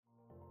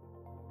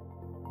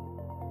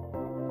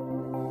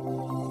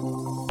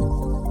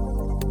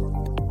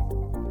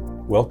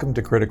Welcome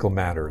to Critical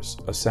Matters,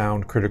 a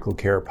Sound Critical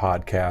Care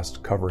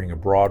podcast covering a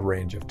broad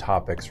range of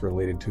topics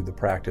related to the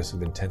practice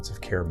of intensive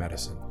care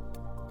medicine.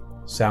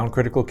 Sound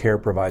Critical Care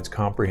provides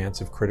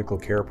comprehensive critical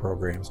care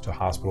programs to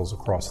hospitals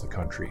across the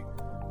country.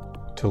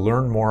 To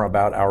learn more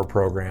about our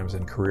programs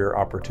and career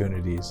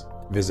opportunities,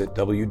 visit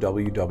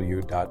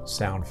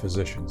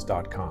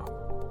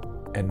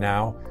www.soundphysicians.com. And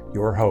now,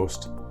 your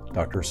host,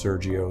 Dr.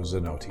 Sergio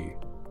Zanotti.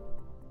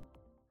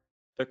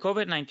 The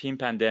COVID-19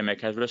 pandemic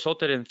has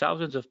resulted in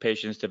thousands of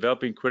patients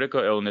developing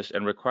critical illness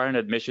and requiring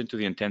admission to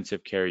the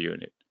intensive care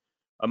unit.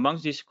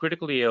 Amongst these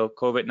critically ill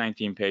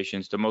COVID-19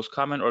 patients, the most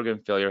common organ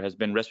failure has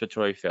been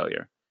respiratory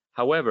failure.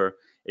 However,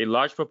 a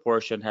large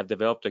proportion have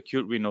developed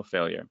acute renal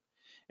failure.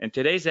 In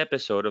today's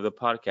episode of the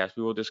podcast,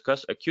 we will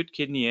discuss acute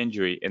kidney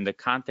injury in the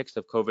context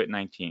of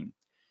COVID-19.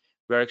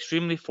 We are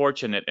extremely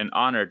fortunate and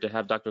honored to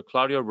have Dr.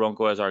 Claudio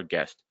Ronco as our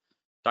guest.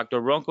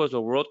 Dr. Ronco is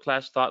a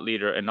world-class thought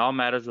leader in all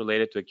matters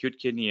related to acute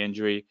kidney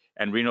injury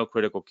and renal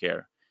critical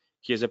care.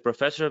 He is a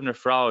professor of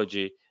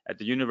nephrology at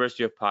the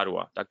University of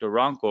Padua. Dr.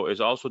 Ronco is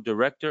also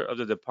director of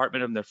the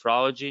Department of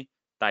Nephrology,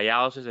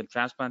 Dialysis and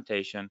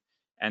Transplantation,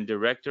 and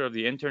director of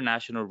the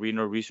International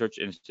Renal Research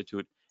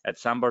Institute at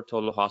San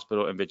Bartolo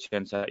Hospital in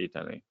Vicenza,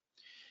 Italy.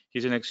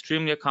 He's an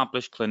extremely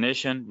accomplished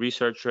clinician,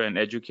 researcher, and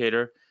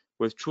educator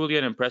with truly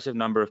an impressive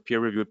number of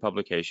peer-reviewed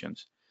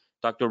publications.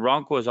 Dr.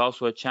 Ronco is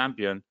also a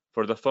champion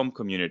for the FOAM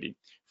community,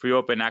 free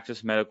open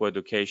access medical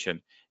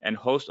education, and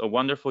hosts a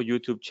wonderful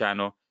YouTube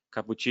channel,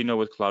 Cappuccino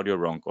with Claudio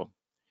Ronco.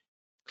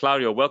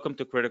 Claudio, welcome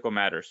to Critical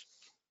Matters.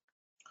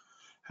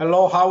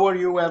 Hello, how are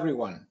you,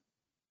 everyone?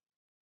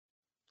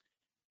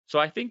 So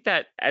I think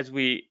that as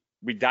we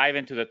dive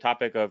into the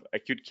topic of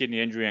acute kidney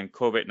injury and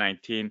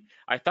COVID-19,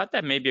 I thought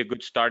that maybe a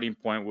good starting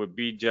point would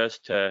be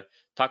just to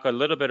talk a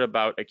little bit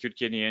about acute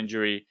kidney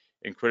injury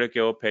in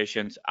critical ill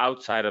patients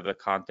outside of the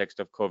context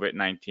of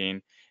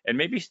COVID-19, and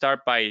maybe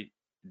start by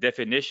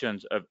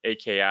definitions of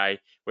AKI,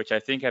 which I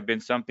think have been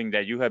something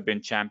that you have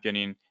been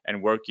championing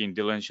and working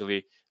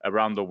diligently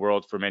around the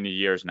world for many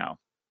years now.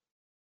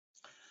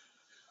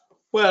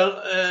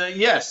 Well,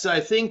 yes, I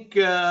think,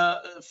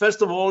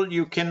 first of all,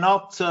 you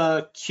cannot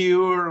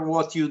cure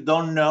what you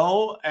don't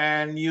know,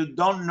 and you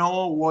don't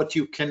know what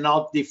you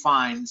cannot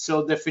define.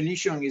 So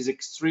definition is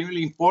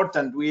extremely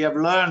important. We have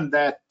learned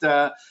that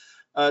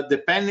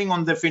depending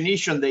on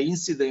definition, the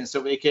incidence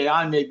of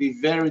AKI may be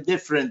very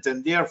different,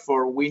 and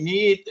therefore we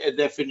need a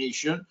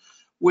definition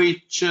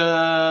which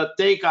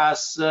take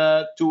us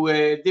to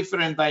a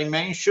different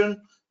dimension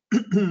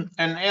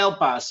and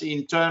help us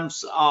in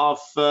terms of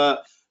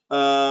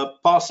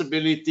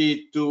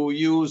possibility to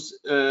use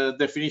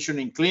definition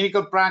in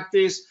clinical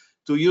practice,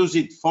 to use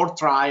it for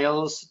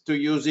trials, to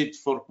use it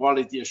for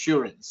quality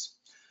assurance.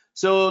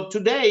 So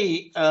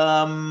today,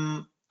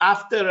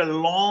 after a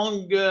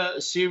long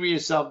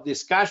series of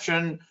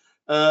discussion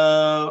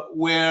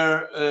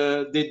where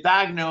the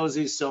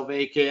diagnosis of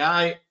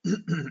AKI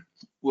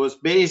was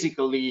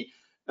basically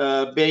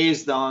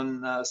based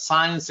on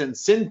signs and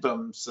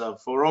symptoms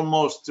for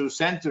almost 2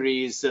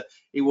 centuries,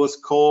 it was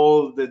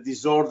called the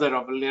disorder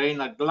of the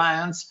renal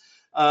glands.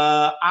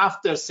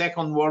 After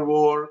Second World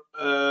War,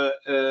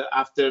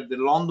 after the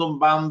London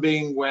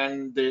bombing,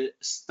 when the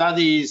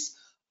studies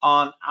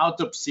on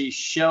autopsy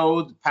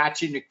showed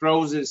patchy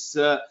necrosis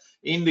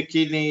in the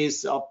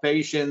kidneys of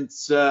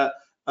patients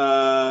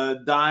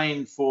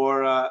dying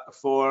for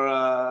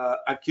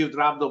acute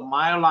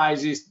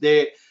rhabdomyolysis.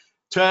 The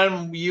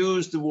term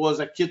used was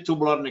acute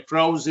tubular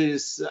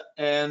necrosis,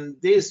 and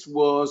this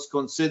was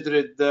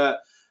considered a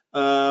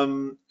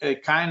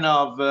kind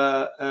of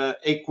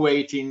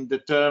equating the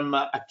term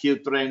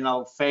acute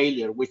renal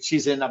failure, which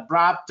is an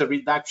abrupt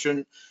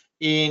reduction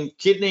in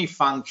kidney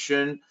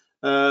function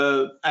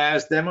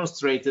as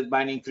demonstrated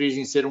by an increase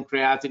in serum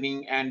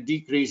creatinine and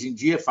decrease in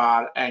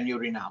GFR and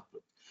urine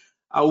output.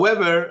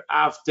 However,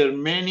 after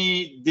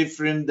many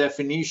different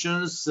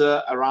definitions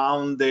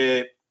around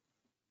the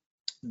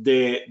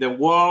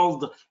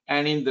world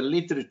and in the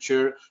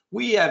literature,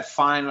 we have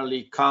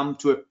finally come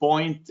to a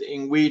point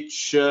in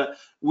which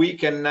we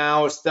can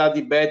now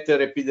study better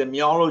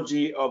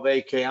epidemiology of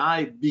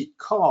AKI,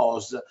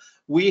 because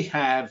we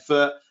have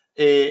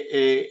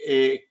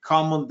a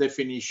common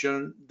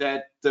definition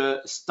that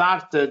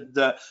started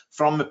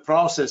from a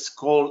process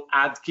called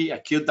ADQI,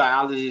 Acute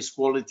Dialysis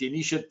Quality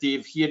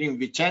Initiative, here in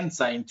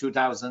Vicenza in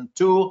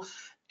 2002,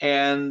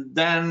 and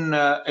then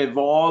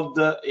evolved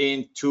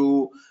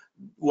into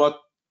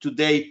what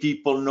today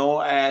people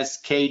know as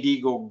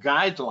KDIGO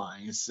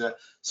guidelines.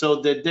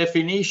 So the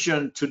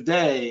definition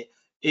today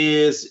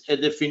is a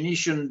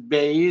definition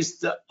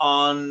based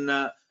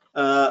on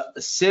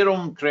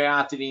serum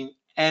creatinine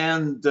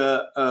and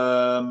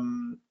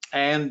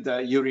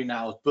urine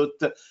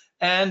output,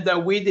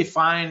 and we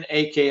define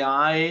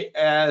AKI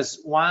as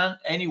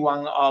any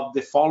one of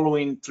the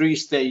following 3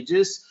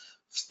 stages.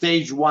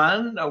 Stage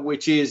 1,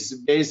 which is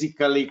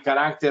basically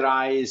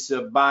characterized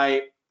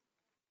by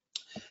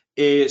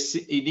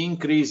an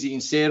increase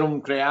in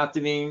serum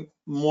creatinine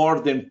more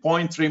than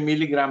 0.3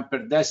 milligram per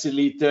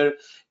deciliter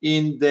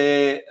in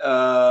the,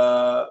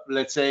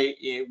 let's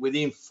say,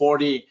 within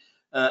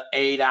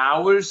 48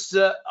 hours,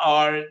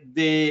 or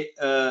the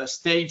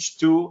stage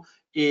 2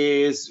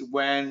 is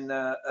when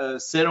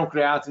serum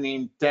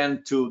creatinine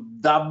tend to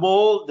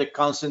double the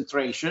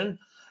concentration,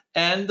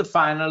 and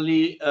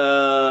finally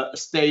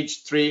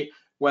stage 3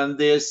 when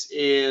this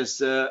is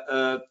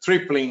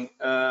tripling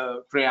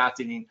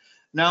creatinine.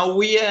 Now,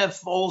 we have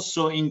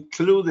also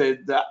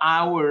included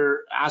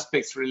our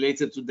aspects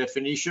related to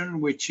definition,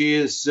 which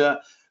is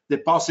the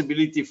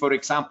possibility, for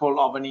example,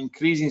 of an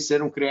increase in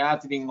serum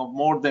creatinine of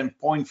more than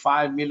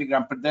 0.5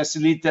 milligram per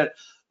deciliter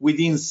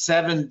within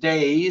 7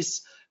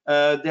 days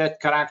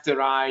that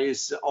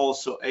characterize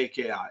also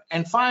AKI.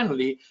 And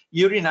finally,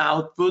 urine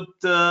output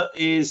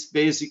is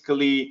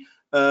basically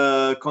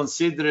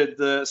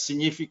considered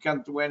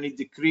significant when it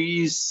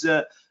decreases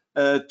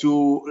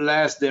to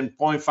less than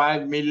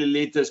 0.5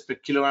 milliliters per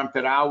kilogram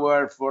per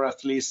hour for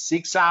at least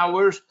 6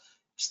 hours,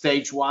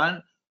 stage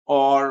 1,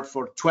 or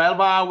for 12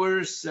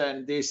 hours,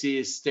 and this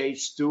is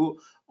stage 2,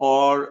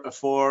 or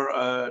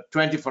for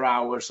 24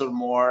 hours or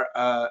more,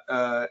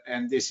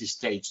 and this is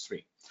stage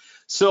 3.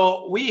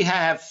 So we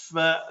have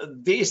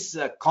this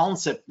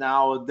concept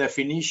now,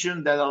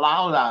 definition, that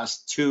allowed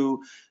us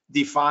to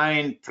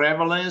define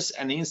prevalence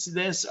and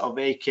incidence of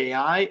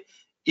AKI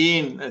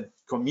in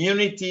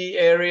community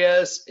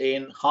areas,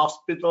 in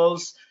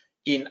hospitals,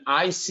 in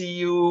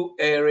ICU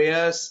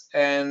areas,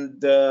 and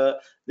there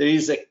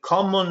is a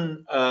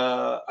common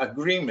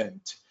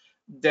agreement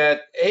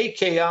that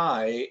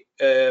AKI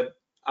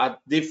at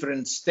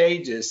different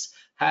stages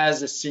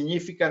has a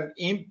significant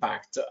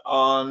impact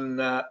on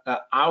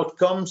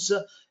outcomes,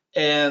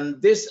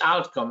 and these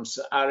outcomes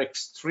are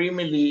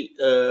extremely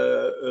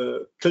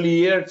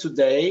clear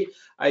today.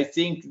 I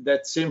think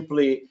that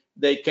simply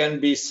they can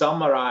be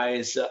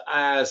summarized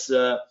as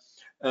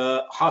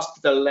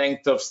hospital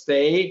length of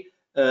stay,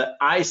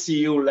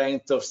 ICU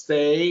length of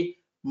stay,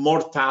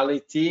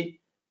 mortality,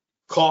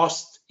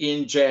 cost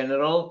in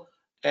general,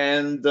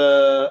 and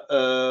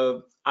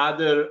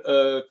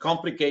other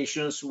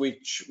complications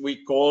which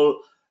we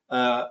call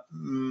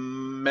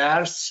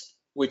MERS,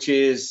 which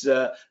is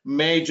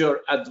major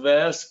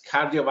adverse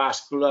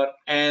cardiovascular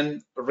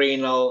and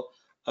renal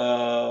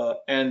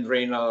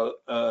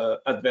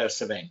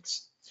adverse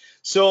events.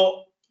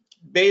 So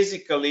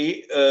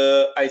basically,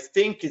 I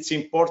think it's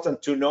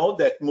important to know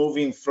that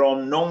moving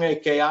from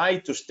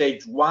non-AKI to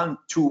stage 1,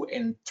 2,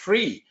 and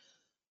 3,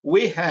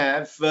 we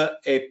have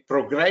a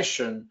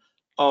progression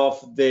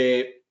of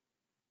the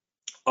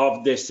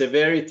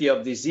severity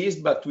of disease,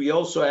 but we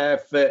also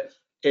have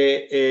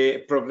a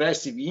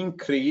progressive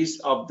increase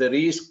of the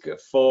risk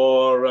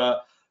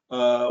for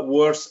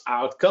worse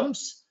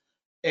outcomes.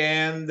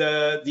 And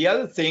the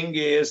other thing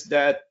is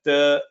that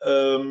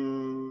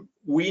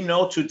we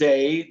know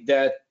today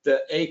that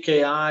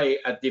AKI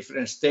at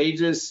different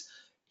stages,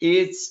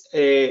 it's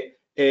a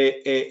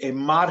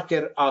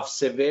marker of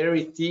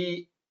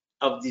severity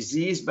of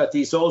disease, but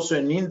it's also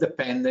an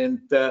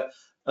independent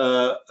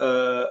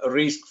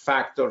risk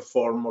factor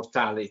for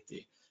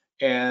mortality.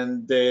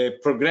 And the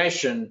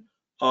progression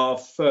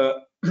of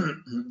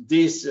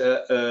these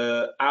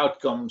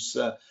outcomes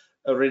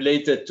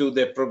related to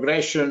the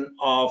progression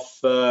of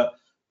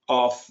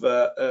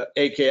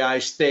AKI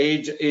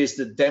stage is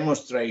the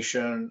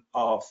demonstration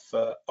of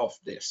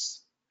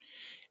this.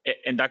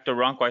 And Dr.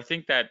 Ronco, I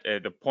think that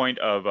the point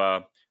of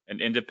an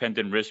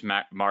independent risk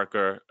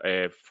marker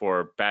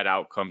for bad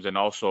outcomes, and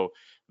also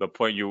the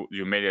point you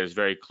made is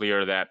very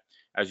clear that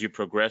as you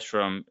progress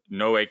from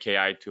no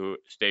AKI to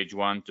stage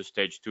 1 to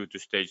stage 2 to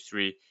stage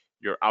 3,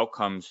 your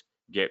outcomes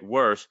get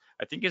worse.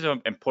 I think is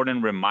an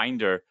important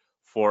reminder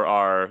for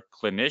our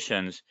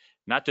clinicians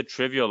not to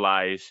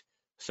trivialize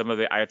some of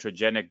the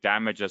iatrogenic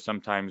damage that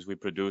sometimes we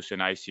produce in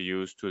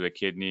ICUs to the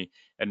kidney,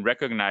 and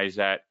recognize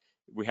that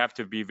we have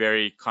to be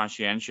very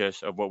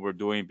conscientious of what we're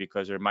doing,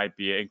 because there might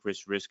be an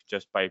increased risk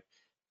just by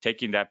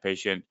taking that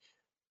patient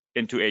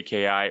into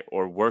AKI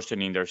or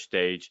worsening their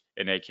stage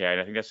in AKI.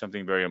 And I think that's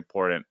something very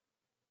important.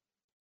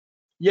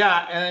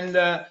 Yeah,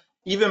 and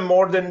even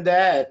more than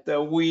that,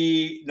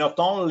 we not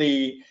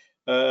only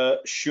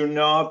should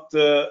not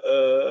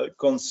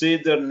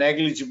consider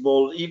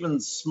negligible, even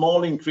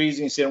small increase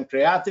in serum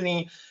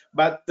creatinine,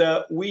 but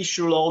we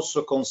should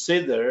also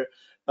consider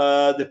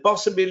the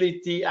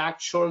possibility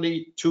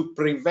actually to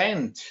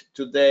prevent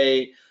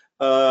today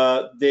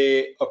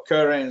the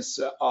occurrence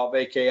of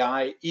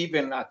AKI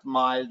even at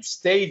mild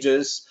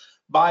stages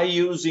by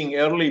using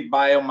early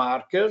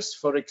biomarkers,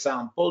 for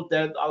example,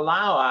 that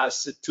allow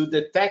us to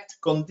detect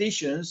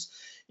conditions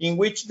in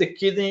which the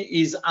kidney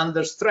is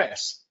under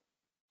stress,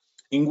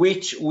 in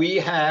which we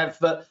have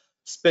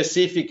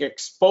specific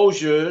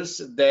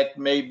exposures that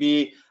may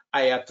be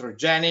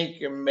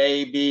iatrogenic,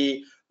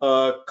 maybe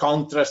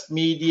contrast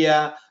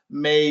media,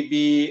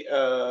 maybe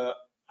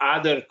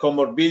other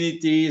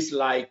comorbidities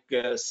like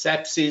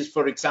sepsis,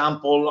 for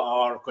example,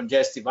 or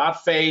congestive heart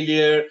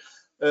failure,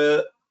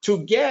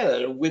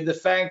 together with the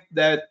fact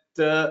that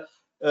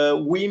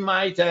we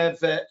might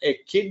have a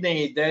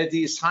kidney that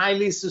is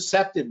highly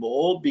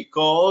susceptible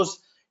because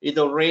it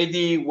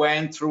already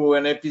went through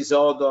an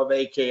episode of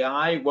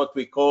AKI, what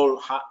we call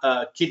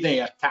kidney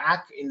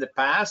attack in the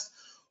past,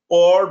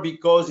 or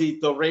because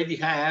it already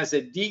has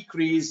a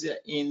decrease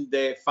in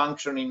the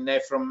functioning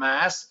nephron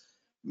mass,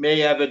 may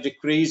have a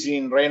decrease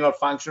in renal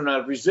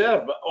functional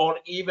reserve, or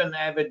even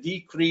have a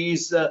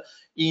decrease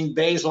in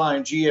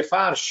baseline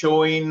GFR,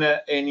 showing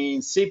an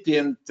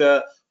incipient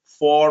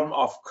form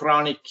of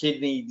chronic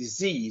kidney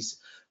disease.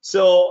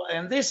 So,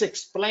 and this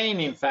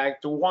explains, in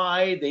fact,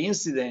 why the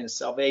incidence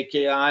of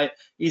AKI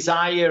is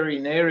higher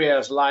in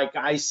areas like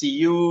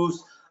ICUs,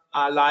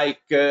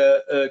 like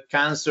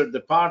cancer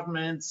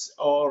departments,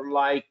 or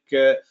like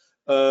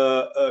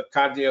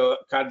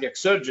cardiac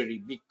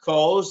surgery,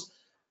 because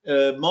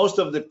most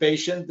of the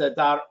patients that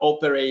are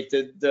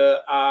operated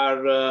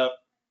are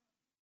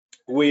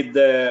with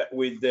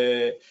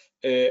the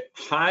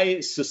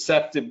high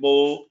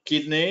susceptible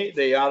kidney.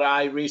 They are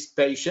high-risk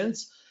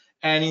patients.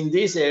 And in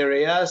these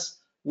areas,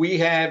 we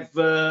have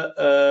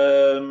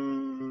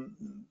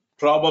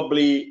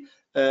probably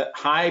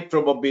high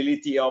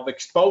probability of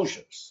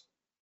exposures.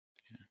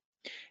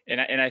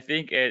 And I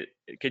think,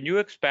 can you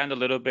expand a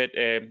little bit,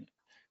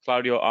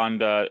 Claudio, on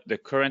the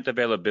current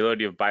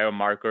availability of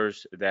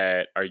biomarkers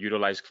that are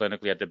utilized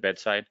clinically at the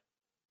bedside?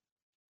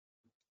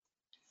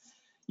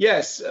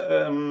 Yes,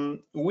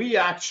 we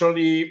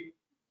actually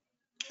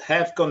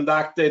have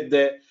conducted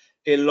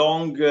a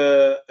long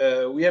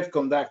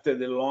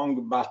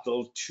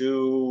battle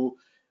to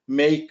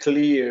make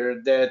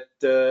clear that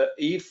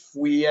if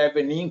we have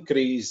an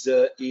increase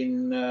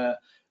in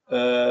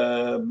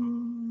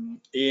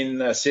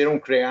serum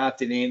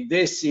creatinine,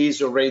 this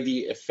is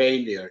already a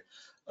failure,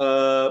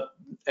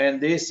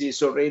 and this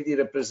is already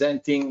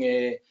representing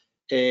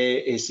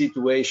a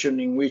situation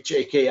in which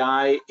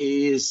AKI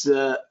is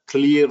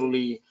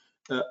clearly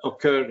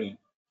occurring.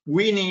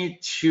 We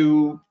need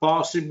to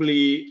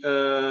possibly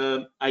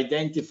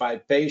identify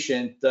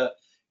patients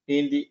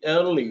in the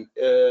early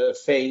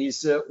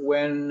phase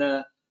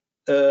when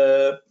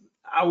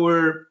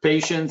our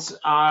patients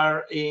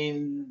are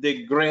in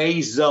the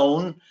gray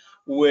zone,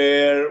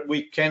 where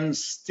we can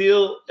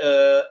still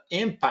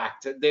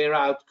impact their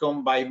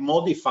outcome by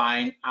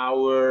modifying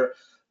our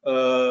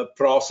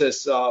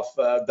process of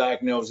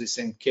diagnosis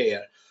and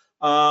care.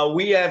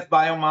 We have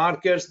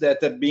biomarkers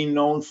that have been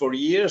known for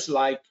years,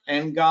 like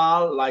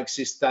NGAL, like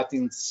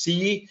cystatin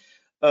C.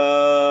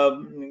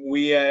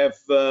 We have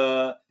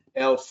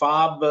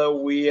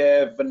LFAB, we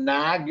have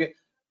NAG.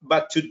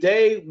 But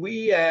today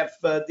we have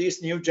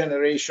this new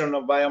generation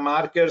of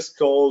biomarkers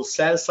called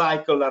cell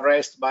cycle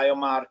arrest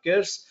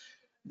biomarkers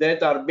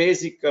that are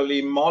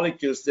basically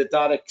molecules that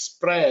are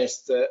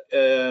expressed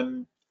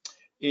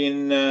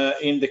in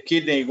the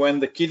kidney when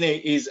the kidney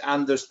is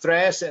under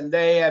stress, and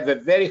they have a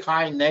very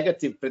high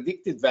negative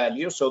predicted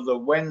value. So that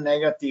when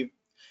negative,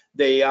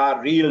 they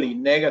are really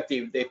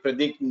negative, they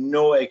predict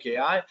no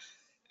AKI.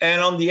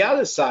 And on the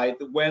other side,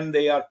 when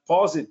they are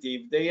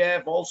positive, they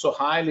have also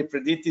highly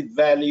predicted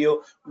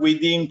value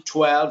within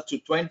 12 to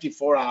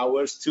 24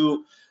 hours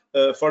to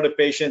for the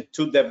patient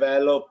to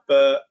develop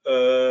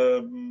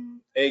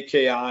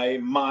AKI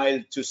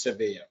mild to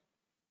severe.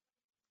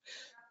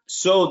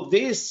 So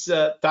this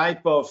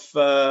type of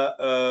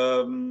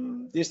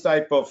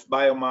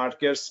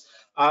biomarkers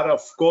are,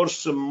 of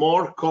course,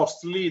 more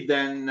costly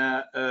than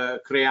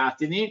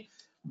creatinine,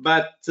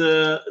 but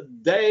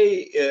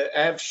they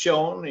have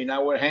shown, in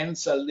our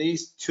hands at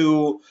least,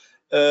 to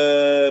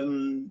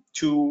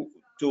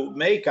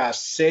make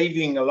us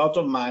saving a lot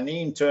of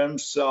money in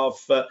terms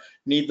of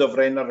need of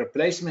renal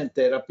replacement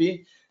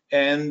therapy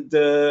and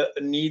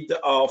need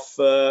of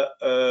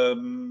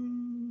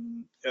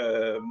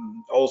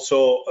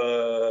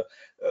also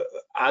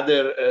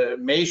other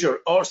measure,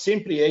 or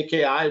simply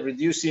AKI,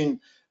 reducing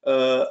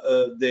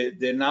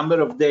the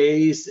number of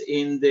days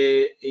in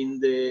the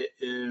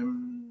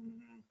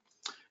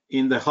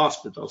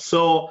hospital.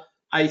 So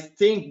I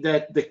think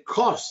that the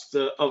cost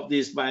of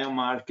these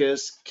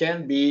biomarkers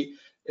can be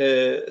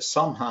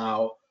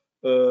somehow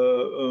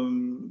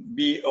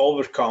be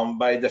overcome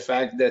by the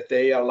fact that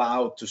they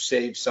allow to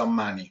save some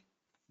money.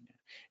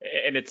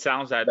 And it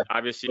sounds that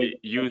obviously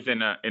used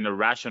in a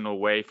rational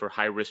way for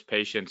high-risk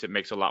patients, it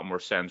makes a lot more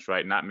sense,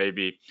 right? Not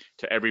maybe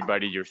to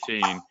everybody you're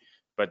seeing,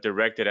 but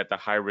directed at the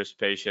high-risk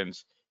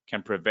patients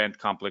can prevent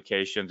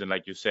complications. And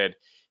like you said,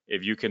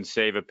 if you can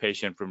save a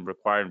patient from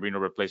requiring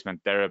renal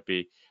replacement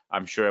therapy,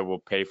 I'm sure it will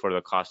pay for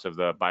the cost of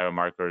the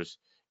biomarkers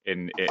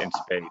in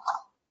spades.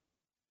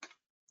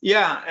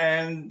 Yeah,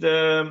 and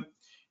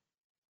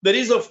there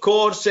is, of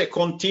course, a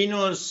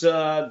continuous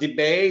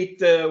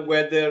debate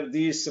whether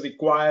these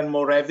require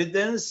more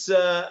evidence.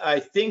 I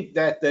think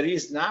that there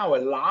is now a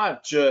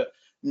large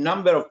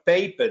number of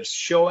papers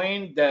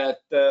showing that,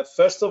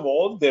 first of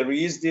all, there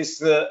is this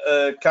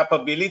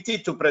capability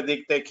to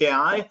predict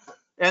AKI,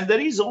 and there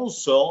is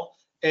also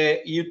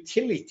a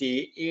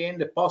utility in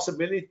the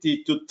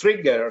possibility to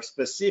trigger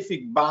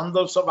specific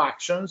bundles of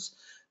actions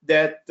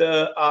that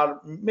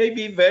are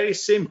maybe very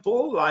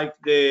simple, like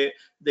the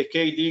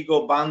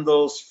KDIGO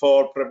bundles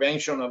for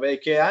prevention of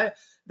AKI,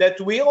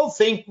 that we all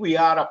think we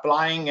are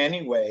applying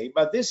anyway,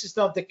 but this is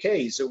not the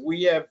case.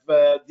 We have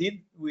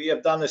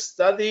done a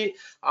study.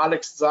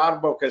 Alex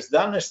Zarbok has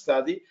done a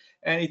study,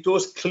 and it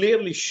was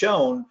clearly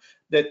shown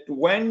that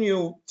when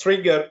you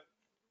trigger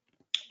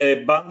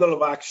a bundle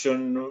of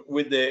action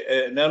with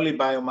an early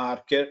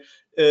biomarker,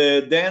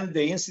 then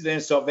the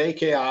incidence of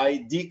AKI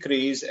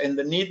decrease and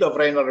the need of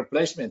renal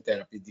replacement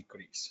therapy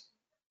decrease.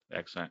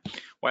 Excellent.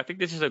 Well, I think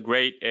this is a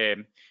great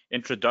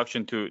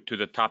introduction to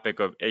the topic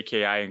of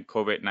AKI and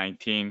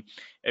COVID-19.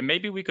 And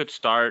maybe we could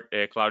start,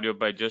 Claudio,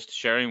 by just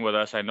sharing with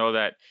us. I know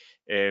that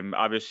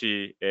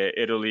obviously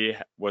Italy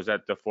was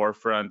at the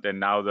forefront, and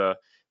now the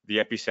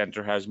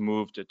epicenter has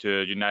moved to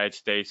the United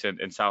States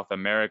and South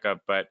America,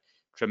 but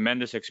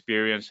tremendous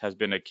experience has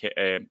been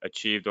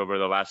achieved over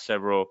the last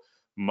several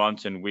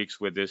months and weeks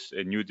with this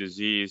new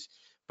disease.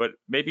 But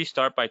maybe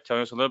start by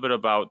telling us a little bit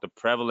about the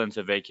prevalence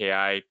of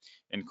AKI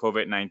in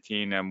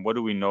COVID-19 and what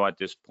do we know at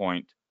this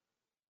point?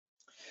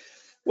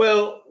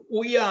 Well,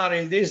 we are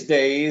in these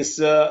days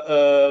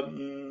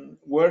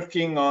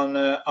working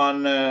on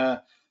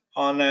a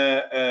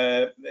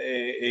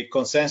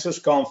consensus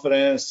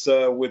conference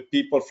with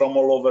people from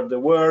all over the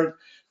world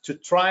to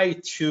try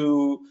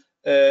to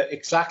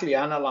exactly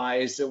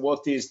analyze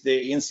what is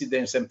the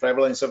incidence and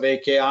prevalence of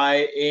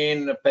AKI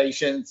in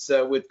patients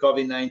with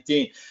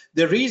COVID-19.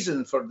 The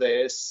reason for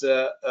this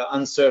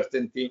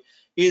uncertainty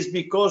is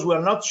because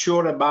we're not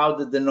sure about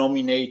the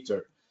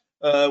denominator.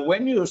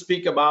 When you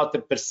speak about the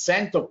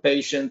percent of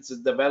patients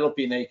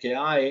developing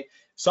AKI,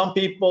 some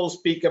people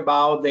speak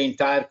about the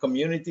entire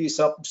community,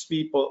 some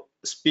people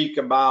speak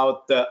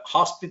about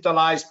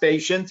hospitalized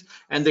patients,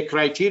 and the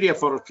criteria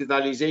for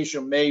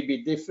hospitalization may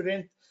be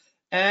different.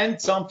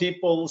 And some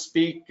people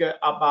speak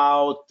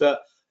about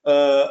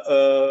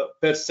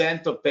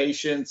percent of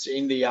patients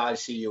in the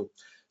ICU.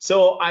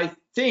 So I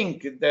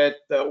think that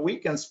we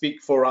can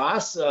speak for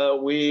us.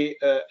 We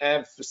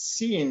have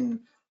seen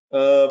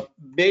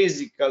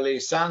basically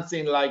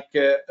something like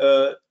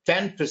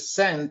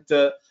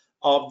 10%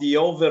 of the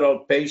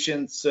overall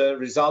patients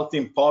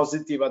resulting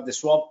positive at the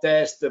swab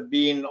test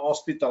being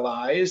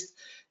hospitalized,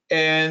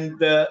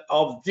 and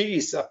of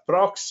these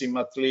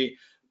approximately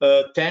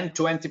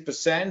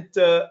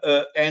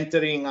 10-20%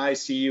 entering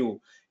ICU.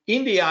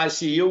 In the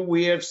ICU,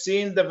 we have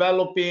seen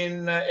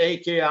developing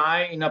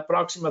AKI in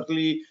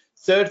approximately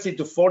 30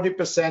 to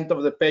 40%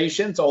 of the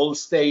patients, all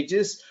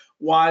stages,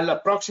 while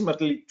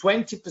approximately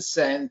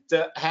 20%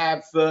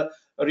 have a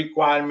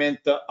requirement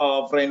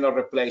of renal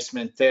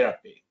replacement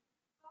therapy.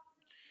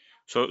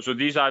 So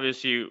these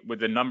obviously, with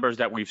the numbers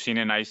that we've seen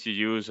in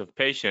ICUs of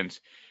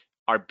patients,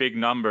 are big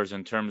numbers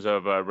in terms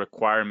of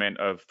requirement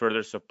of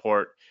further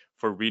support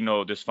for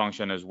renal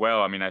dysfunction as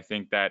well. I mean, I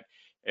think that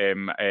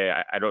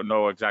I don't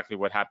know exactly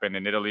what happened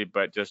in Italy,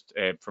 but just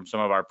from some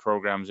of our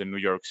programs in New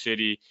York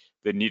City,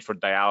 the need for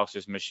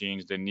dialysis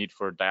machines, the need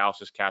for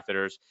dialysis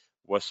catheters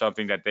was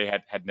something that they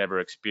had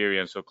never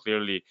experienced. So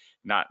clearly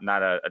not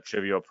a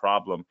trivial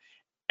problem.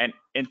 And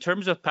in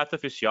terms of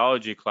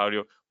pathophysiology,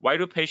 Claudio, why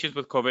do patients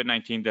with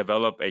COVID-19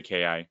 develop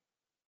AKI?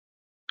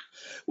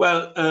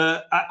 Well,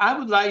 I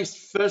would like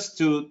first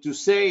to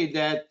say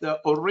that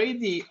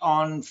already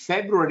on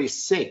February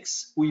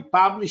 6, we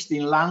published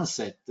in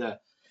Lancet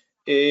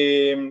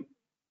a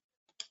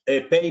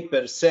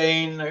paper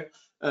saying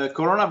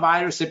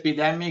coronavirus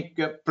epidemic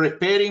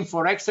preparing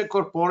for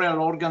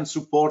extracorporeal organ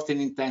support in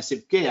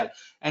intensive care.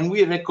 And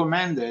we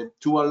recommended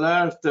to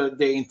alert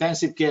the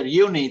intensive care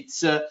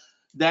units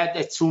that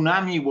a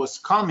tsunami was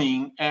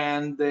coming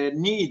and the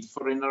need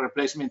for renal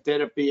replacement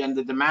therapy and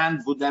the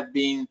demand would have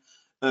been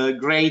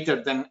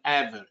greater than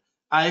ever.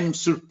 I'm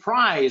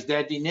surprised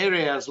that in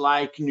areas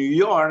like New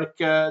York,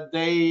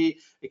 they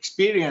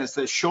experienced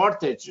a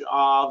shortage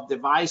of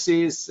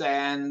devices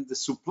and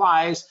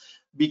supplies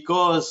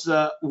because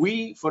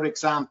we, for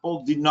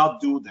example, did not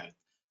do that.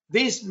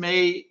 This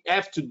may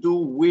have to do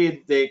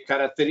with the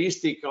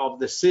characteristic of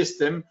the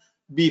system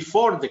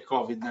before the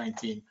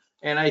COVID-19.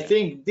 And I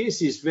think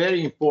this is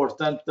very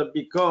important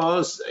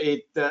because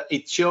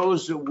it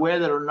shows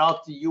whether or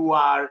not you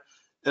are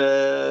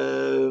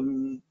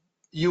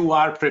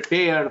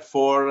prepared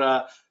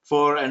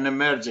for an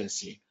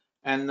emergency.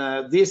 And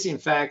this, in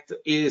fact,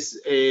 is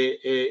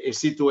a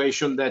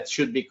situation that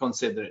should be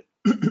considered.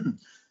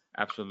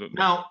 Absolutely.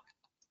 Now,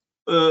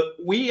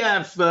 we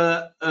have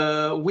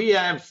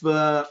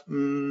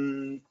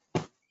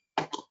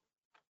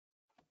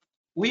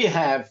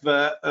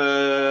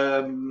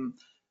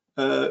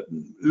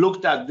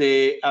looked at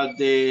the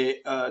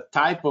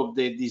type of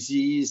the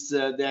disease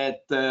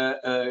that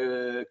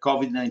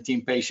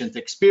COVID-19 patient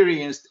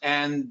experienced,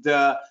 and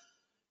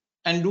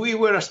we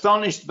were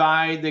astonished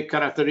by the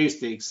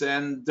characteristics.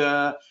 And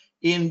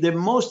in the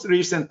most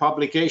recent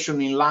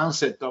publication in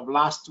Lancet of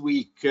last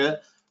week,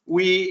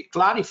 we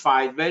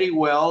clarified very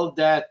well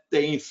that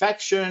the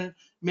infection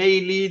may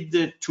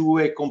lead to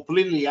a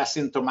completely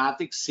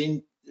asymptomatic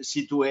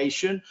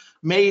situation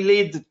may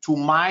lead to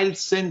mild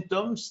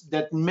symptoms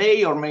that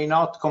may or may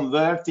not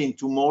convert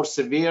into more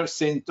severe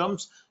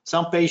symptoms.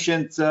 Some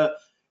patients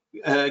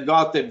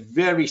got a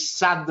very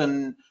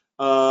sudden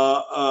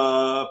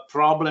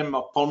problem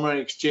of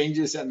pulmonary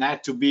exchanges and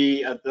had to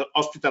be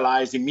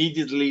hospitalized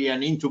immediately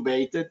and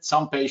intubated.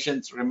 Some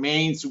patients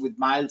remains with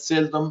mild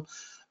symptoms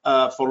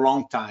for a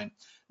long time.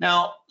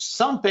 Now,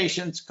 some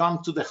patients come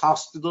to the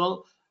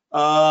hospital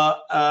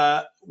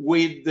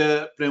with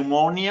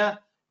pneumonia,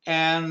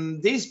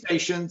 and these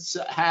patients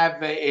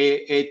have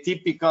a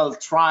typical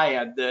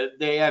triad.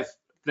 They have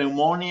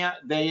pneumonia,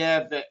 they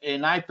have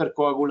an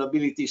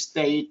hypercoagulability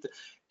state,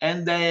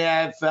 and they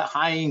have a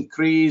high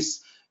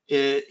increase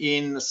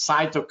in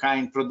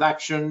cytokine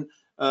production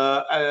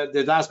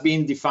that has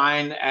been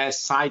defined as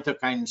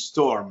cytokine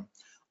storm.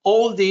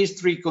 All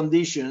these three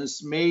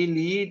conditions may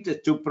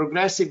lead to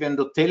progressive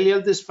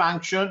endothelial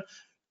dysfunction,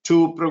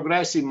 to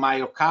progressive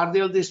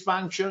myocardial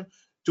dysfunction,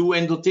 to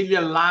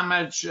endothelial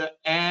damage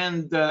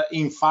and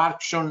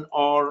infarction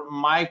or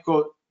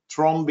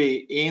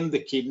microthrombi in the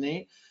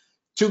kidney,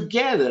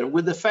 together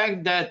with the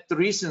fact that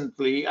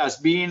recently has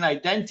been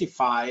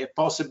identified a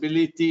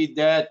possibility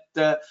that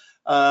the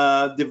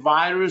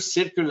virus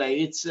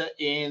circulates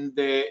in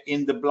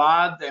the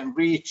blood and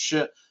reach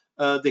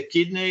the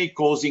kidney,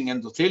 causing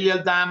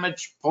endothelial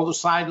damage,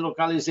 podocyte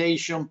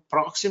localization,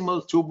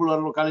 proximal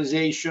tubular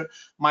localization,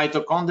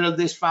 mitochondrial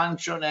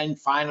dysfunction, and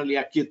finally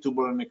acute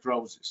tubular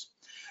necrosis.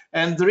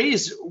 And there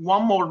is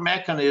one more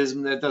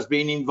mechanism that has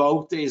been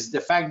invoked, is the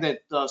fact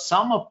that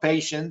some of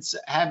patients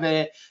have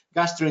a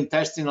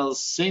gastrointestinal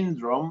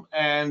syndrome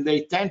and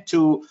they tend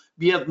to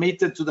be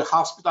admitted to the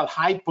hospital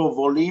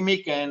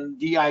hypovolemic and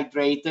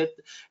dehydrated,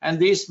 and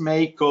this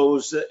may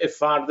cause a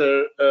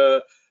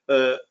further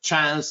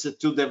chance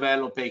to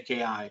develop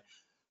AKI.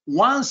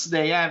 Once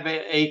they have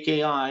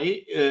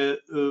AKI,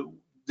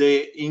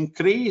 the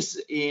increase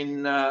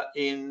in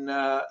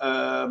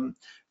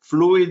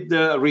fluid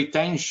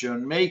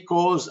retention may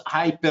cause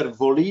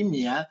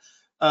hypervolemia.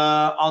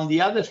 On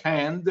the other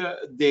hand,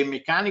 the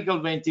mechanical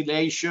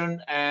ventilation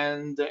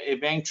and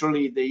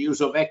eventually the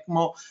use of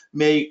ECMO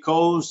may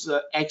cause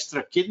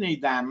extra kidney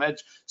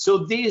damage.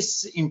 So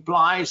this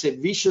implies a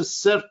vicious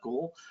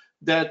circle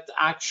that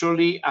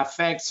actually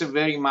affects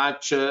very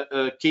much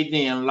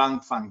kidney and lung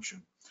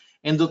function.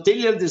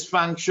 Endothelial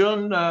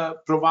dysfunction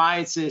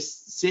provides a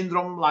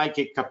syndrome like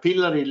a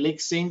capillary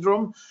leak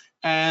syndrome,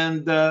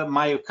 and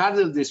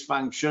myocardial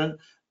dysfunction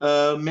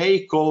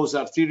may cause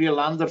arterial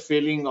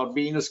underfilling or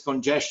venous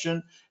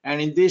congestion,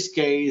 and in this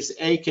case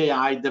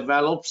AKI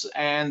develops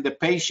and the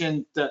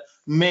patient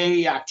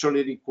may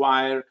actually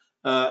require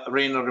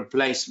renal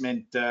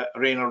replacement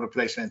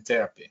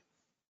therapy.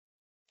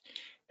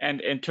 And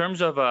in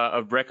terms of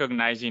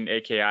recognizing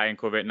AKI and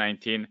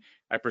COVID-19,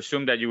 I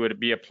presume that you would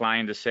be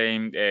applying the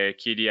same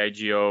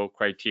KDIGO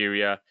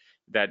criteria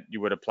that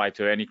you would apply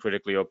to any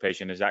critically ill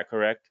patient. Is that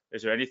correct?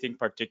 Is there anything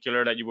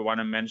particular that you would want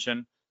to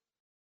mention?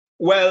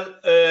 Well,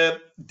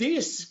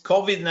 this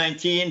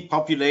COVID-19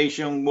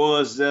 population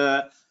was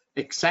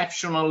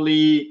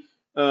exceptionally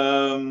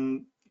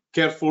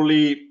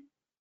carefully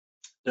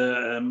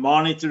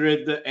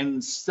monitored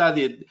and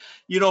studied.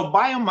 You know,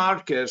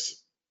 biomarkers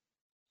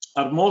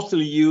are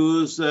mostly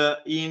used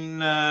in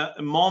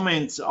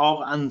moments of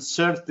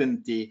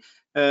uncertainty.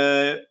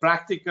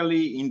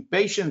 Practically in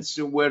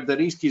patients where the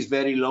risk is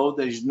very low,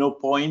 there is no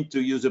point to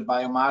use a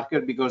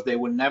biomarker because they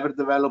will never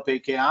develop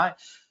AKI.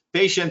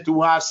 Patients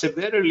who are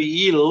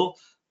severely ill,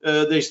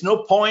 there's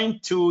no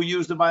point to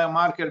use the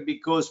biomarker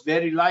because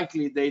very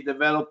likely they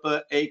develop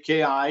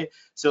AKI,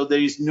 so there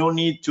is no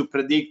need to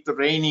predict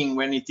raining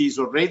when it is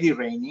already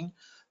raining.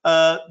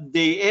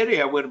 The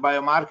area where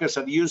biomarkers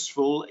are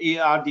useful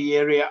are the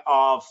area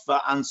of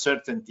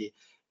uncertainty.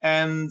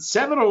 And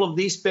several of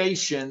these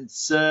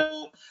patients,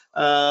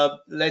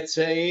 let's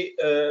say,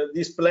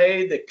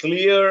 displayed a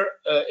clear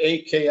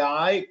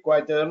AKI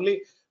quite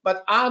early,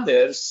 but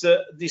others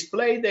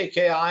displayed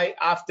AKI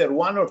after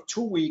 1 or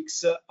 2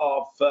 weeks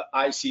of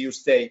ICU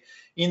stay.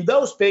 In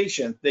those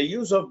patients, the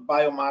use of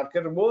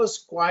biomarker was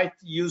quite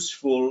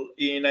useful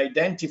in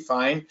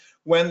identifying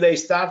when they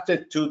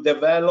started to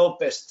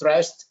develop a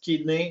stressed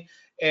kidney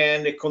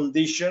and a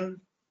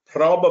condition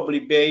probably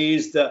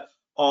based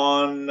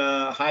on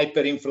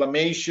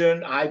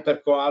hyperinflammation,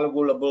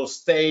 hypercoagulable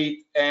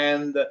state,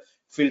 and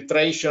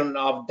filtration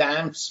of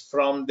damps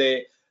from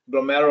the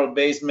glomerular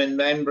basement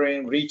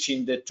membrane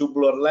reaching the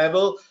tubular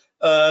level,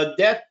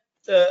 that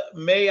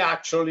may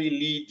actually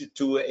lead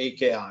to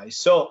AKI.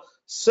 So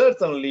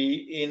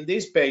certainly in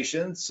these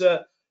patients,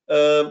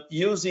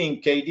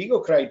 using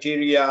KDIGO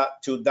criteria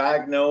to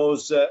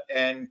diagnose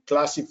and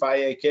classify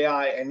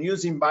AKI and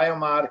using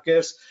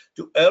biomarkers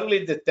to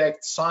early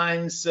detect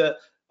signs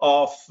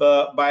of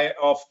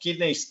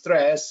kidney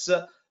stress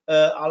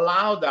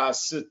allowed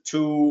us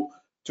to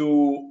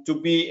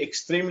be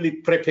extremely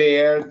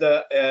prepared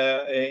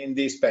in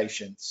these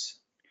patients.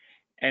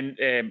 And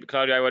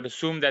Claudio, I would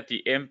assume that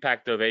the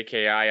impact of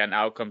AKI on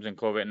outcomes in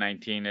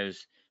COVID-19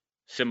 is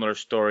similar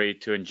story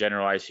to in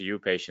general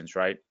ICU patients,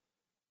 right?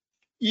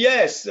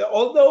 Yes,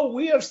 although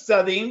we are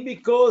studying,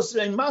 because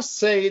I must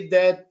say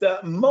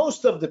that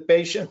most of the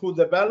patients who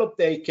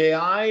developed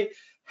AKI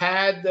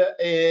had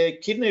a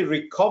kidney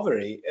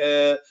recovery.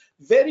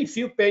 Very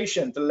few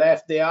patients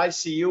left the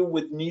ICU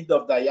with need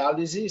of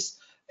dialysis,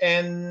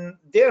 and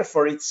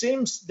therefore it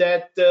seems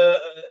that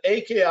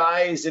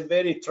AKI is a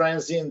very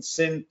transient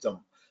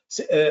syndrome.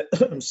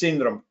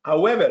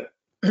 However,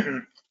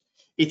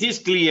 it is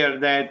clear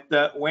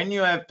that when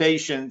you have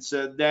patients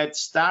that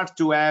start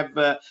to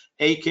have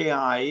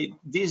AKI,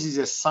 this is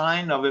a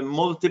sign of a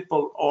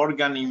multiple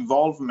organ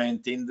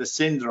involvement in the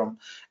syndrome,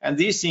 and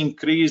this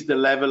increases the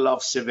level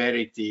of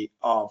severity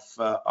of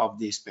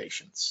these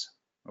patients.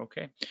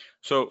 Okay,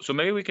 so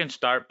maybe we can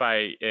start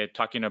by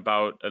talking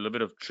about a little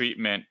bit of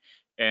treatment.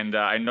 And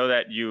I know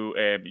that you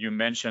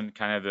mentioned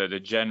kind of the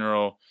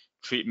general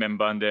treatment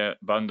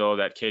bundle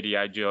that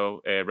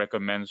KDIGO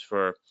recommends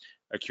for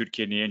acute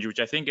kidney injury, which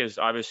I think is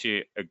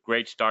obviously a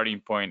great starting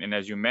point. And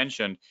as you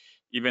mentioned,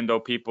 even though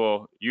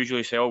people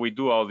usually say, oh, we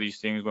do all these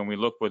things, when we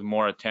look with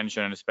more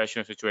attention, and especially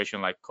in a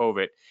situation like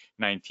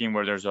COVID-19,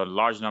 where there's a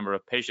large number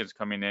of patients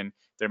coming in,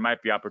 there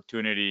might be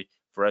opportunity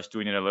for us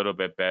doing it a little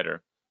bit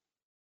better.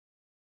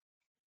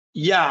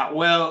 Yeah,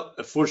 well,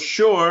 for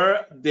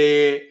sure,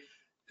 the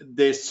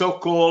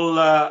so-called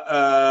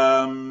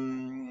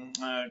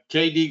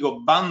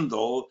KDIGO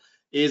bundle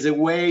is a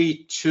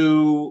way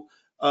to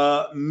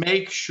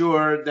make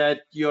sure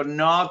that you're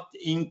not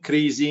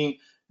increasing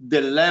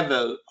the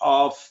level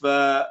of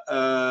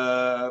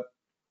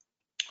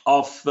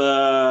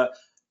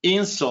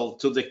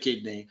insult to the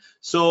kidney.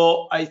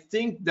 So I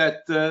think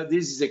that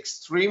this is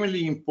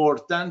extremely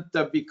important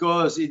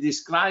because it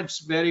describes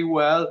very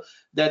well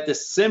that a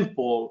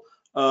simple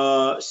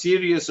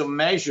series of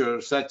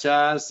measures, such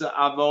as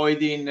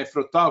avoiding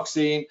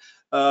nephrotoxin,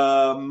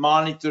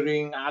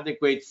 monitoring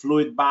adequate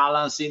fluid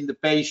balance in the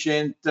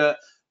patient,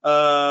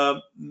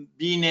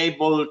 being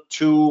able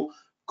to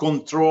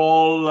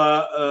control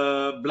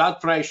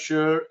blood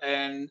pressure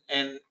and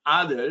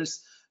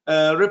others,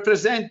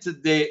 represent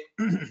the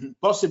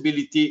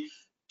possibility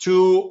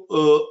to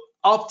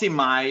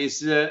optimize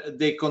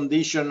the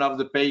condition of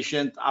the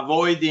patient,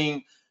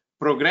 avoiding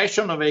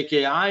progression of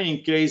AKI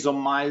in case of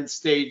mild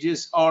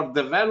stages or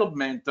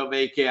development of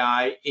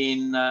AKI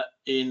in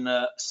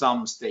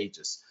some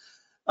stages.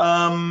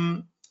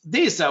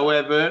 This,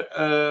 however,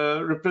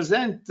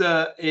 represent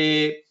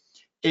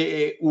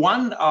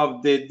one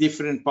of the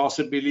different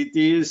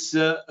possibilities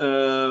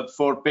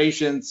for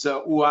patients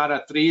who are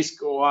at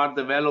risk or are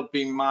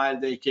developing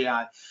mild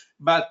AKI.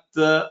 But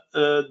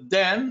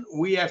then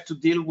we have to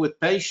deal with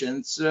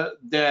patients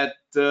that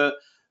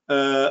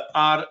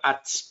are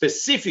at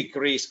specific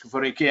risk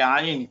for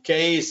AKI in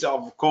case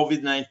of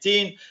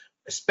COVID-19,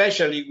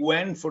 especially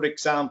when, for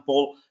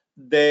example,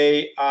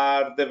 they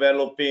are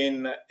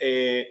developing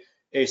a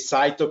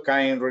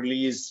cytokine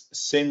release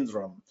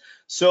syndrome.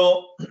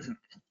 So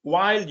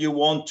while you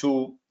want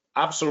to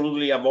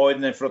absolutely avoid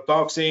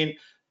nephrotoxin,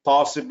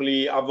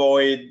 possibly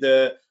avoid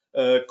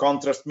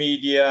contrast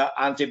media,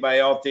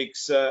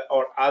 antibiotics,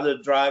 or other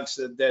drugs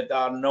that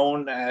are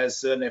known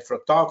as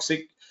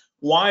nephrotoxic,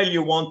 while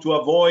you want to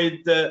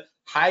avoid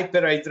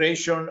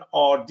hyperhydration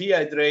or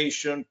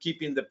dehydration,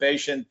 keeping the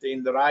patient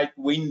in the right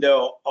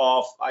window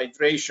of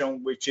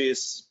hydration, which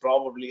is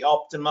probably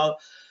optimal,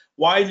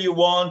 while you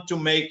want to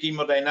make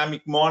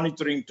hemodynamic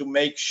monitoring to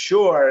make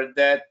sure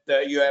that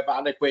you have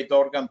adequate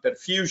organ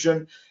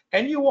perfusion,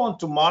 and you want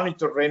to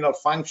monitor renal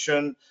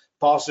function,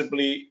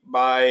 possibly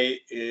by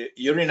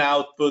urine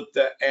output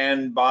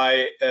and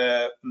by,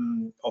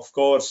 of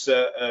course,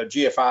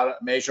 GFR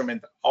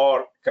measurement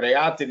or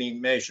creatinine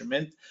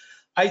measurement,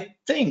 I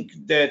think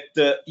that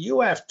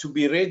you have to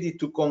be ready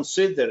to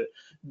consider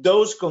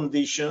those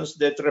conditions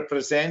that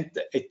represent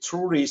a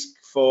true risk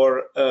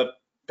for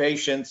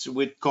patients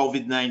with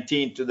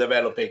COVID-19 to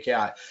develop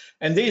AKI.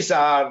 And these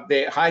are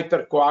the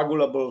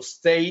hypercoagulable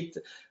state,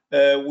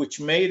 which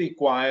may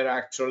require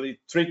actually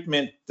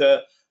treatment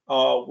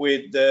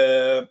with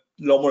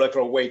low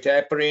molecular weight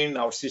heparin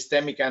or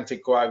systemic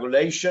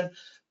anticoagulation.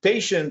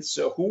 Patients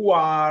who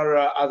are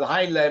at a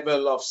high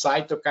level of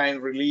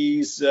cytokine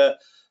release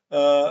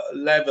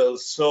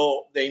levels,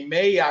 so they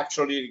may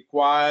actually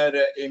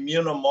require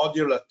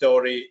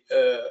immunomodulatory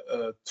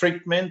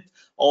treatment,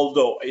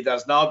 although it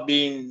has not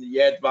been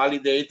yet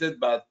validated,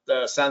 but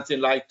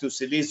something like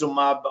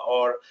tocilizumab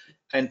or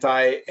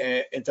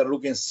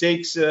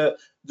anti-interleukin-6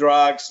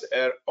 drugs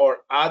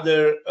or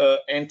other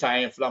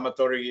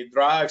anti-inflammatory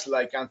drugs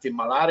like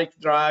antimalaric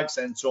drugs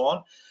and so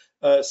on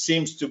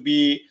seems to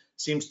be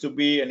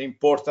an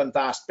important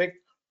aspect.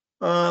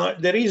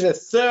 There is a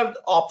third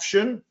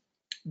option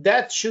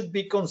that should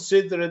be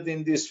considered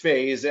in this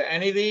phase,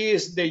 and it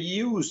is the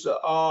use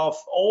of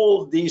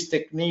all these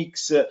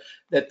techniques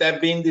that have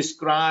been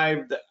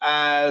described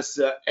as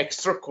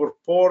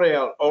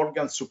extracorporeal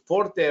organ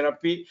support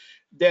therapy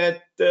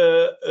that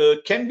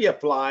can be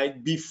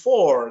applied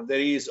before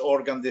there is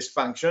organ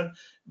dysfunction,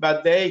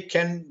 but they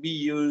can be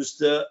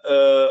used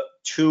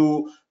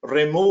to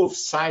remove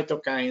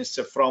cytokines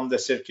from the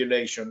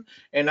circulation.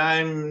 And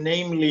I'm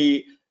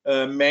namely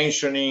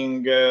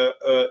mentioning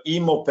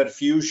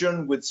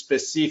hemoperfusion with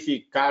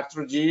specific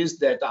cartridges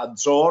that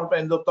absorb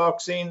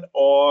endotoxin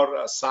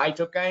or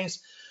cytokines.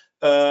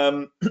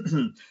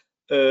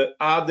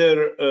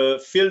 Other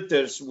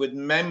filters with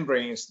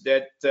membranes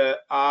that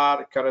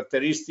are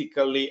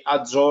characteristically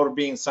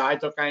absorbing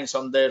cytokines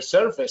on their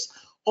surface,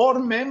 or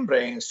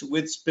membranes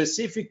with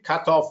specific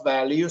cutoff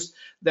values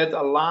that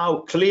allow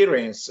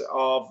clearance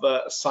of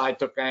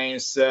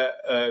cytokines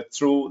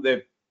through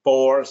the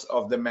pores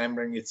of the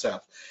membrane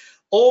itself.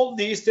 All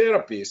these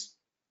therapies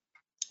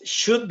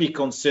should be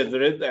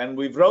considered, and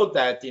we wrote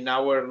that in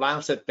our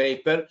Lancet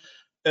paper,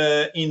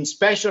 in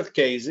special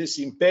cases,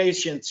 in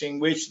patients in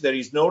which there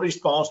is no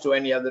response to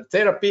any other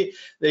therapy,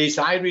 there is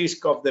high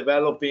risk of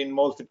developing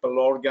multiple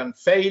organ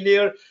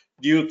failure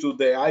due to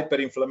the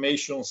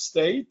hyperinflammation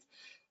state,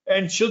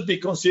 and should be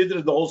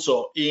considered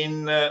also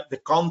in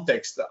the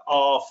context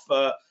of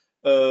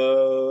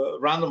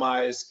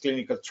randomized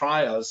clinical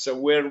trials,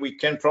 where we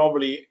can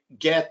probably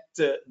get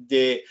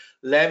the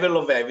level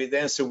of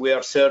evidence we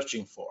are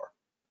searching for.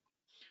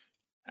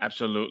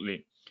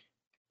 Absolutely.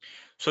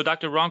 So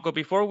Dr. Ronco,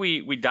 before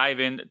we dive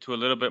into a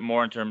little bit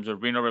more in terms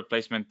of renal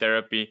replacement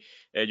therapy,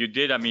 you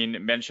did,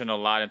 mention a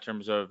lot in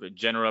terms of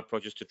general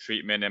approaches to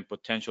treatment and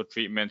potential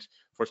treatments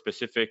for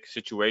specific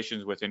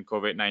situations within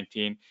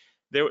COVID-19.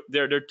 There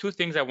are two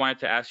things I wanted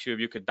to ask you if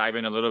you could dive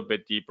in a little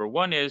bit deeper.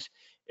 One is,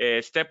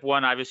 step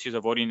one, obviously, is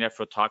avoiding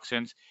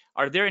nephrotoxins.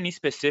 Are there any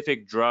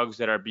specific drugs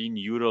that are being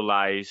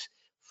utilized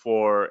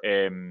for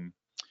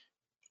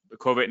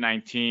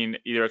COVID-19,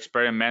 either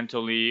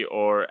experimentally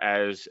or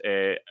as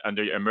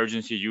under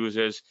emergency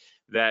uses,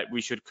 that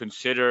we should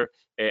consider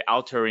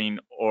altering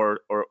or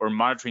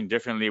monitoring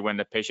differently when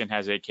the patient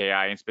has AKI?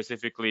 And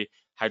specifically,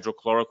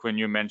 hydrochloroquine,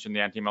 you mentioned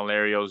the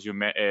antimalarials,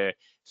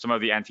 some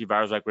of the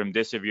antivirals like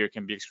remdesivir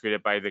can be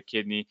excreted by the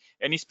kidney.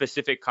 Any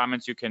specific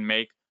comments you can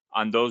make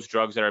on those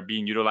drugs that are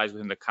being utilized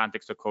within the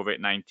context of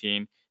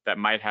COVID-19 that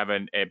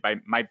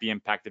might be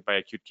impacted by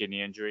acute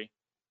kidney injury?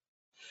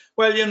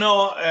 Well, you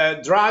know,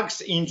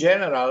 drugs in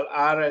general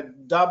are a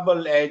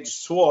double-edged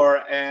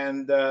sword,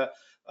 and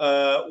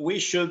we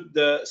should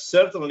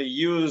certainly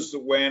use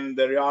when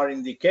there are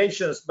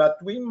indications, but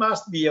we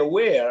must be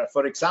aware,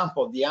 for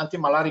example, the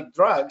antimalaric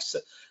drugs,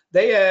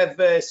 they have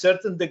a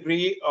certain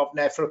degree of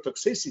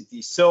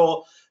nephrotoxicity.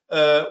 So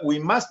we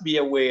must be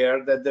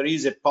aware that there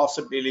is a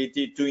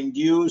possibility to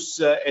induce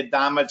a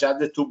damage at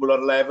the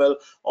tubular level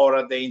or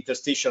at the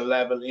interstitial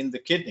level in the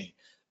kidney.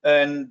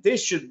 And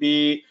this should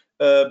be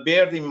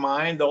bear in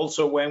mind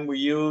also when we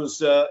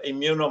use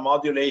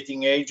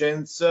immunomodulating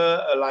agents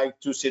like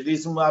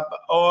tocilizumab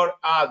or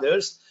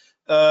others,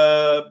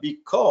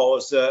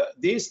 because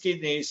these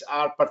kidneys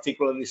are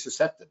particularly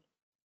susceptible.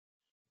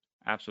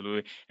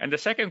 Absolutely. And the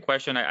second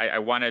question I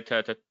wanted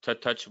to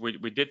touch,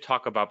 we did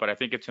talk about, but I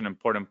think it's an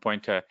important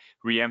point to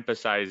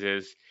reemphasize,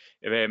 is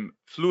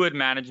fluid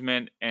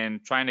management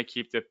and trying to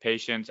keep the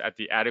patients at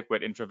the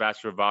adequate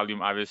intravascular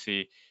volume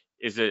obviously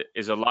is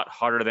a lot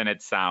harder than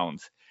it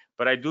sounds.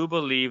 But I do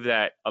believe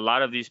that a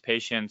lot of these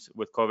patients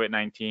with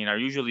COVID-19 are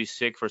usually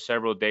sick for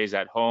several days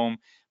at home,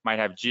 might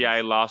have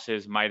GI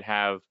losses, might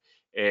have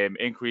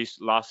increased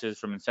losses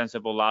from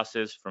insensible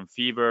losses from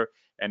fever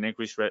and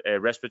increased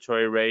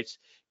respiratory rates.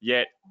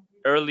 Yet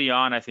early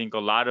on, I think a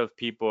lot of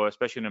people,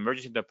 especially in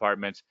emergency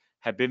departments,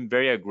 have been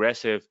very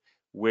aggressive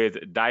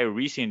with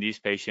diuresing these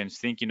patients,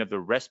 thinking of the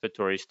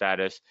respiratory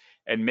status.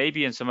 And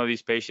maybe in some of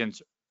these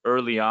patients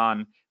early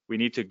on, we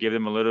need to give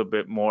them a little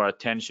bit more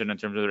attention in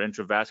terms of their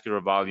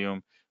intravascular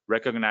volume,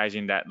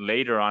 recognizing that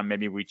later on,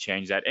 maybe we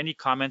change that. Any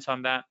comments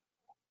on that?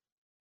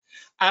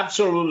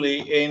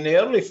 Absolutely. In the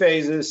early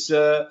phases,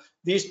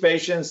 these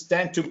patients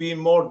tend to be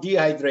more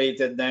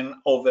dehydrated than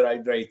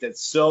overhydrated.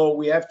 So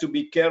we have to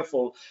be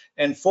careful,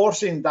 and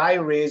forcing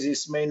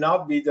diuresis may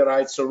not be the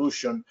right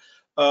solution.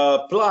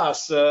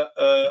 Plus,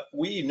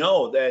 we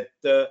know that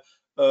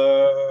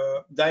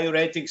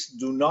diuretics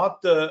do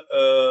not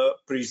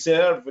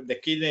preserve the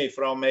kidney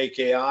from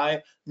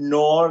AKI,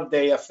 nor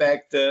they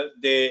affect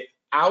the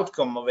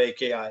outcome of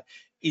AKI.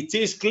 It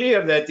is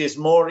clear that it's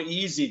more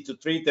easy to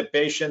treat a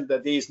patient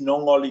that is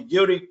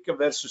non-oliguric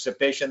versus a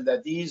patient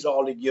that is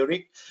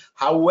oliguric.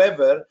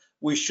 However,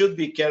 we should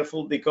be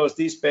careful because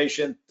this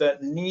patient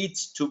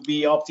needs to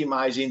be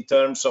optimized in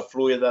terms of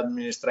fluid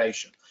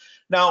administration.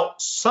 Now,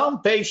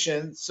 some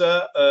patients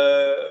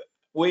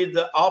with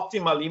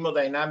optimal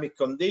hemodynamic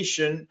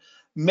condition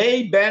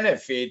may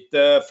benefit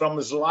from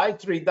a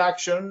slight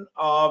reduction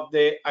of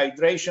the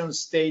hydration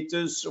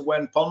status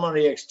when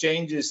pulmonary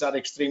exchanges are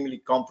extremely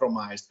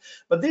compromised.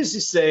 But this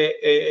is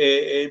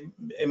a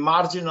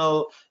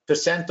marginal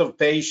percent of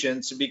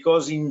patients,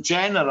 because in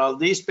general,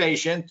 these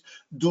patients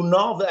do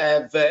not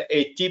have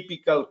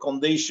atypical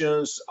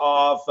conditions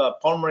of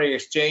pulmonary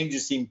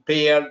exchanges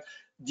impaired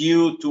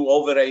due to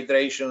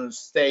overhydration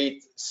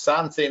state,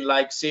 something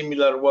like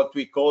similar what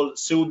we call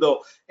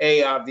pseudo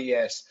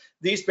ARDS.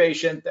 These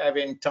patients have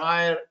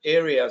entire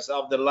areas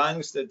of the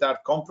lungs that are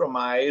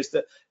compromised,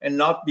 and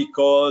not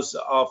because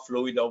of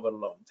fluid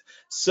overload.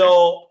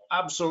 So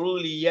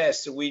absolutely,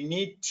 yes, we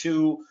need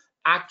to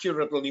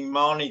accurately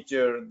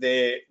monitor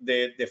the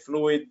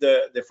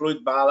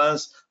fluid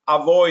balance,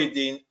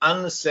 avoiding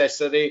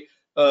unnecessary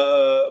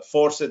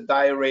forced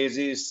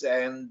diuresis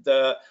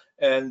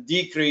and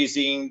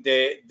decreasing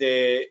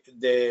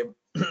the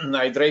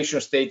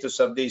hydration status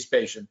of these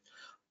patients.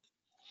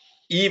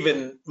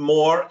 Even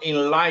more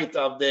in light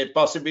of the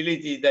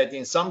possibility that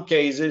in some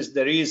cases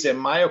there is a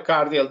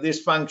myocardial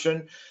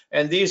dysfunction,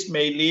 and this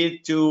may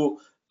lead to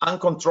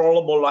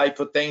uncontrollable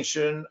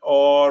hypotension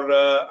or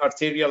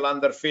arterial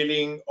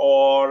underfilling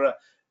or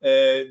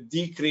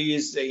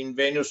decrease in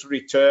venous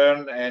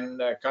return and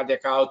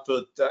cardiac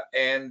output,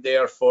 and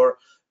therefore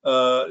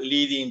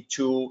leading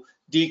to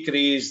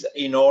decrease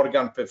in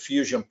organ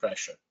perfusion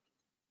pressure.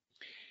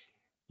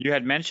 You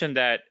had mentioned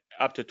that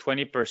up to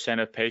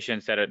 20% of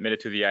patients that are admitted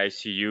to the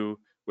ICU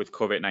with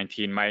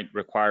COVID-19 might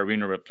require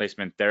renal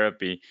replacement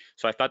therapy.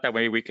 So I thought that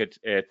maybe we could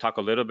talk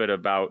a little bit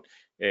about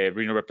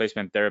renal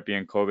replacement therapy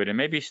and COVID, and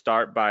maybe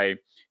start by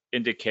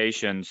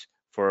indications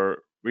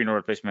for renal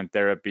replacement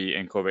therapy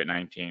in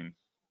COVID-19.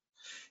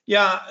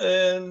 Yeah,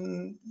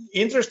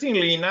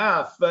 interestingly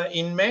enough,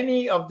 in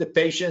many of the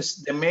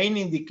patients, the main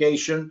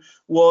indication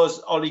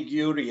was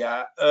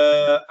oliguria.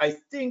 I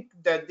think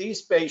that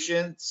these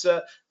patients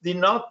did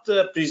not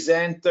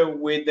present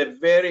with a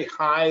very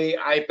high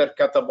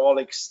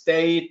hypercatabolic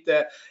state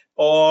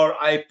or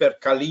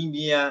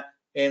hyperkalemia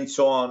and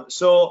so on.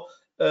 So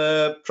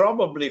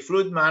probably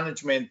fluid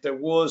management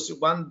was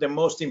one of the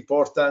most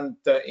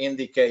important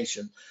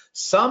indication.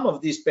 Some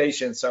of these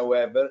patients,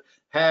 however,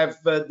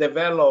 have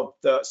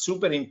developed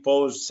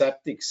superimposed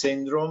septic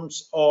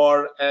syndromes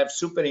or have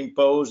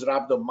superimposed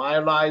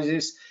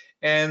rhabdomyolysis,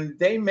 and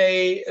they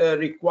may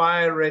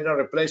require renal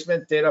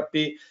replacement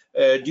therapy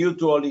due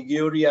to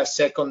oliguria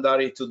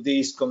secondary to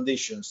these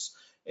conditions.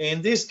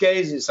 In these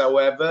cases,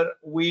 however,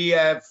 we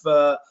have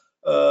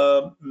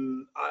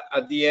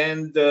at the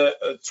end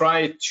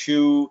tried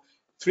to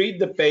treat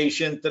the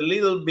patient a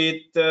little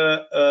bit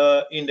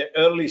in the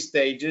early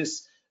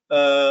stages,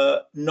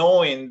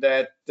 knowing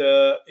that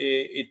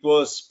it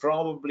was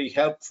probably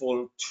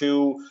helpful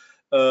to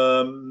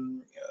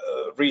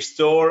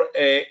restore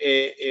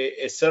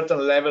a certain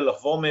level of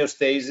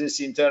homeostasis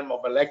in terms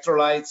of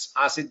electrolytes,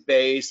 acid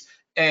base,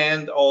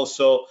 and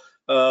also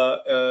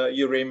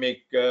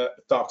uremic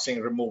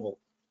toxin removal.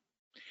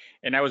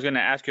 And I was going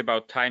to ask you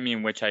about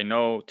timing, which I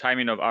know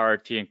timing of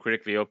RRT in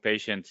critically ill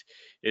patients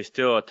is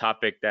still a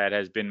topic that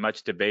has been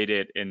much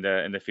debated in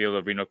the field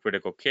of renal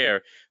critical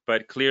care.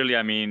 But clearly,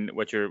 I mean,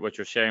 what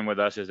you're sharing with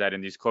us is that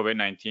in these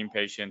COVID-19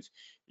 patients,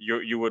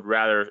 you would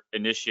rather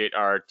initiate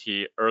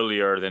RRT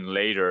earlier than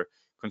later,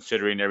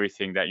 considering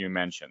everything that you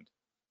mentioned.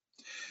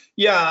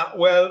 Yeah,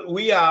 well,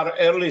 we are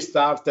early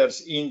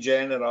starters in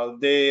general.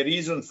 The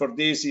reason for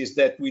this is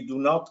that we do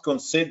not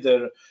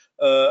consider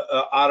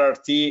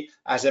RRT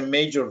as a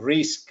major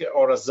risk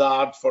or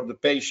hazard for the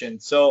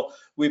patient. So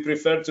we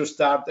prefer to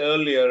start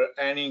earlier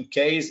and in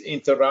case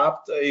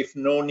interrupt if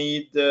no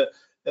need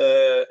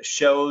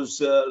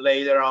shows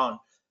later on.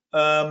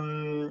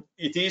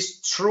 It is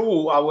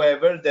true,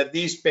 however, that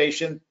these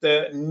patients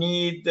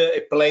need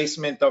a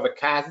placement of a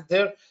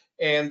catheter,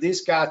 and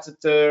this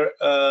catheter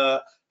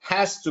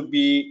has to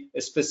be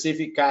a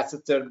specific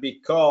catheter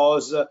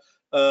because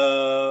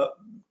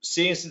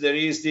since there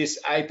is this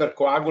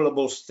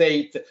hypercoagulable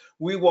state,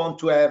 we want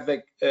to have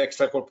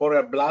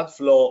extracorporeal blood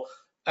flow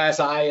as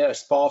high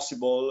as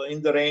possible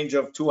in the range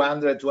of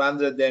 200 to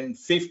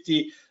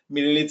 250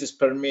 milliliters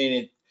per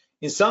minute.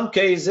 In some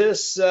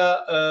cases,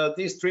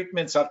 these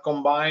treatments are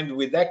combined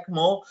with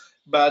ECMO,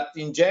 but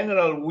in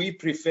general, we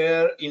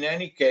prefer in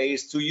any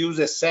case to use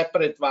a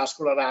separate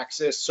vascular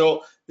access,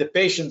 so the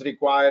patient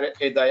requires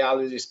a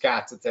dialysis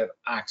catheter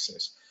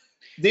access.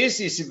 This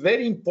is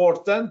very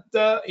important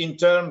in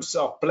terms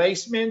of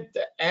placement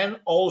and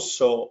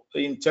also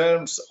in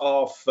terms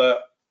of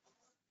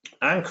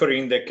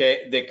anchoring the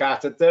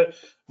catheter.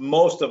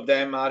 Most of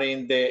them are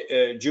in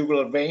the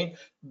jugular vein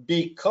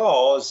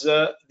because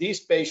these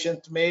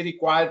patients may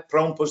require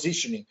prone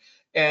positioning,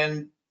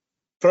 and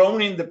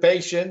proning the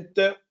patient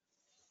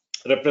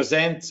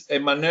represents a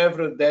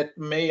maneuver that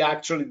may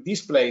actually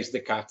displace the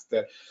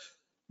catheter.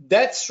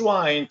 That's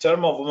why in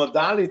terms of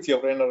modality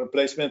of renal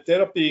replacement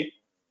therapy,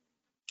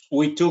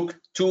 we took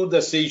two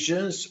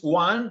decisions.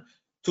 One,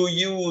 to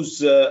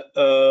use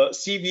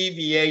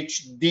CVVH-D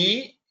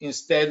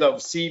instead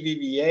of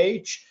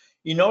CVVH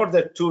in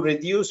order to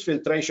reduce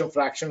filtration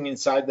fraction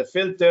inside the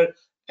filter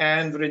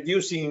and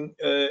reducing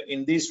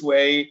in this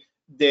way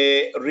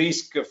the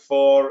risk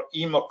for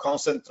hemo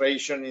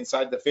concentration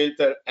inside the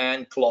filter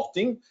and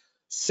clotting.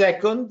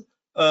 Second,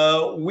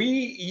 we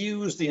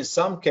used in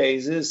some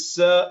cases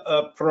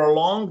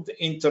prolonged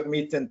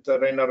intermittent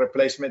renal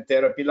replacement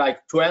therapy,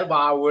 like 12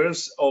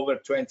 hours over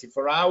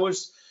 24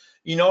 hours,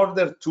 in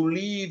order to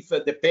leave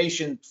the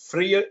patient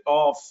free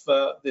of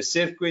the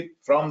circuit,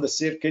 from the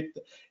circuit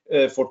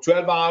for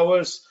 12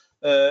 hours,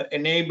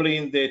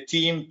 enabling the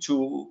team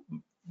to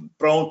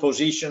prone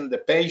position the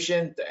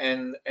patient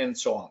and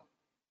so on.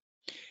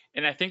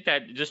 And I think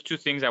that just two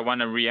things I want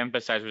to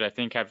re-emphasize, which I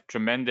think have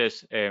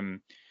tremendous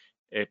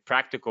a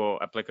practical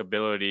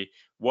applicability.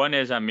 One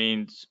is,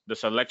 the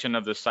selection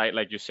of the site,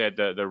 like you said,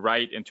 the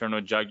right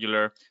internal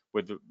jugular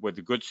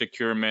with good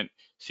securement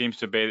seems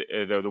to be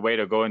the way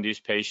to go in these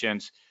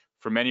patients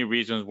for many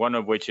reasons, one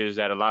of which is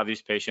that a lot of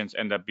these patients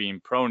end up being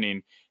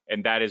proning,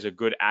 and that is a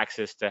good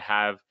access to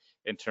have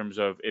in terms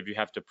of if you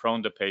have to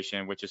prone the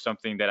patient, which is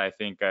something that I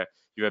think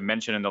you have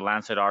mentioned in the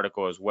Lancet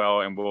article as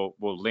well, and we'll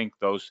link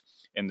those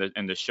in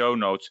the show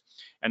notes.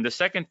 And the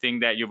second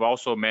thing that you've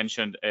also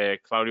mentioned,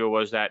 Claudio,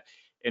 was that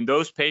in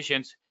those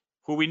patients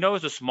who we know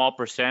is a small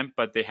percent,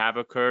 but they have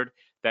occurred,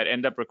 that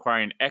end up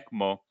requiring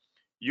ECMO,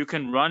 you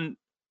can run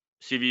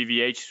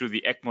CVVH through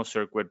the ECMO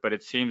circuit, but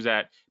it seems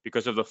that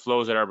because of the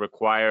flows that are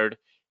required,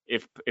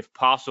 if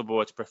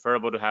possible, it's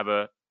preferable to have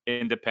a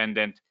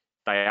independent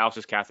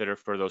dialysis catheter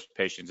for those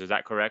patients. Is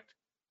that correct?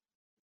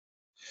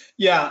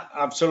 Yeah,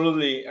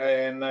 absolutely.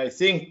 And I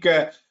think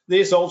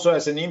this also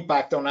has an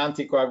impact on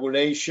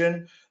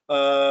anticoagulation.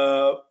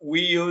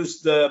 We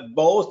used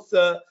both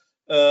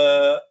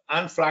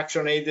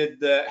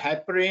unfractionated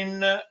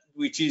heparin,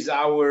 which is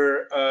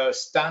our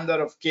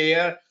standard of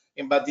care.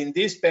 But in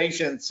these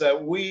patients,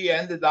 we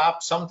ended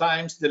up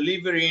sometimes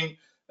delivering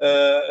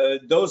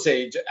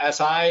dosage as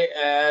high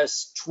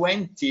as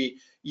 20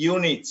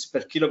 units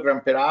per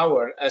kilogram per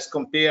hour, as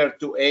compared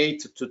to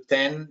 8 to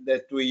 10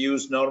 that we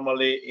use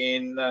normally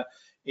in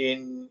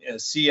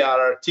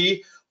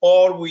CRRT,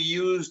 or we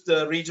used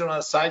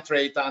regional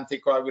citrate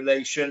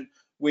anticoagulation,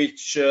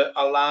 which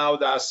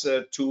allowed us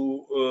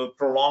to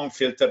prolong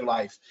filter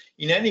life.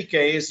 In any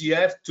case, you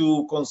have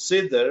to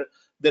consider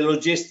the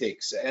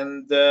logistics,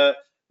 and the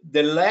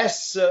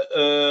less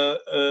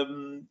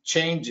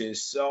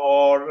changes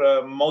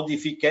or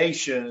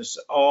modifications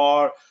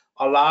or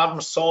alarm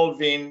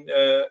solving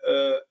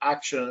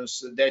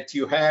actions that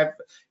you have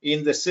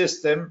in the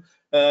system,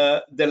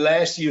 the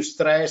less you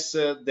stress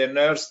the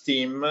nurse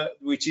team,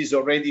 which is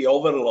already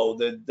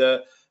overloaded,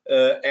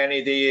 and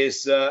it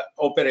is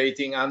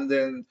operating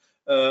under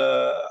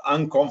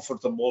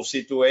uncomfortable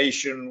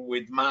situation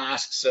with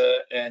masks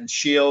and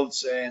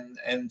shields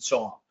and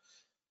so on.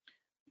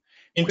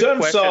 In Quick terms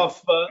question.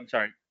 of I'm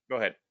sorry, go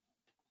ahead.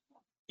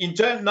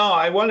 No,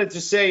 I wanted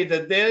to say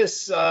that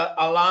this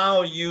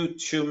allow you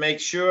to make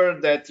sure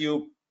that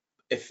you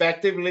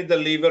effectively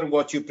deliver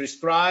what you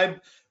prescribe.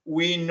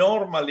 We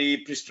normally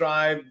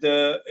prescribe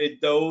a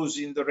dose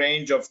in the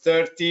range of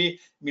 30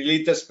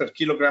 milliliters per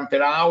kilogram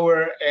per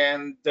hour,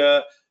 and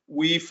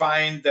we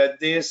find that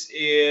this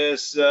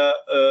is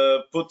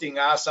putting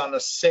us on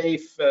a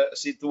safe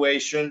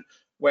situation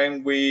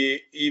when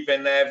we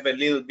even have a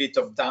little bit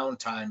of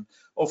downtime.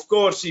 Of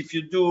course, if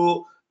you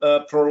do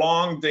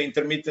prolonged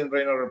intermittent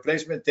renal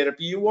replacement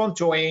therapy, you want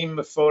to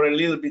aim for a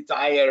little bit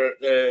higher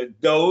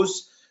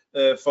dose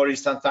for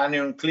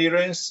instantaneous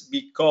clearance,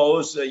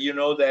 because you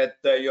know that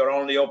you're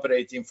only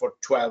operating for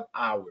 12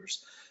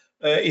 hours.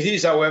 It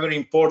is, however,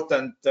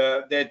 important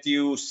that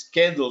you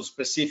schedule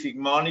specific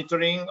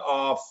monitoring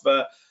of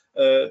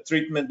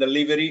treatment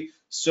delivery,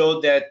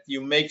 so that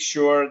you make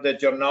sure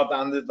that you're not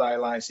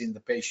under-dialyzing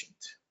the patient.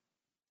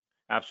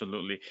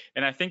 Absolutely.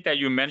 And I think that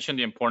you mentioned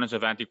the importance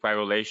of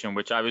anticoagulation,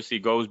 which obviously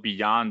goes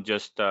beyond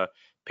just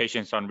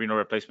patients on renal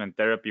replacement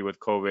therapy with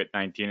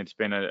COVID-19. It's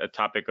been a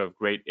topic of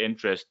great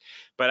interest.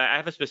 But I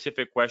have a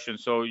specific question.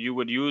 So you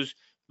would use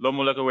low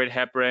molecular weight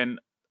heparin,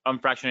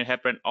 unfractionated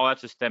heparin, all at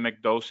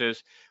systemic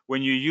doses.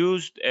 When you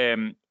used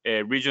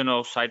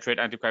regional citrate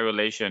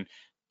anticoagulation,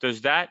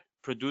 does that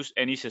produce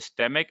any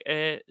systemic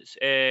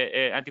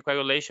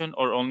anticoagulation,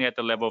 or only at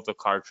the level of the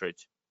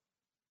cartridge?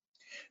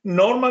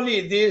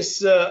 Normally,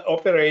 this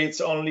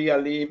operates only a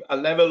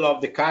level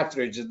of the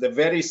cartridge. The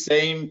very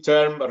same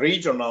term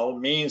regional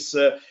means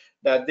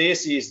that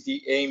this is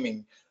the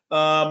aiming.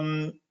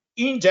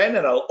 In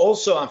general,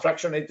 also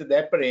unfractionated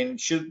heparin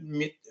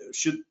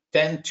should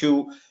tend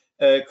to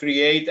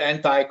create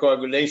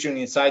anticoagulation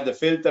inside the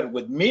filter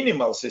with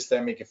minimal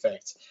systemic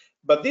effects.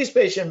 But this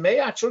patient may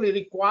actually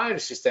require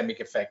systemic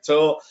effect.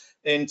 So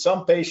in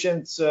some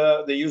patients,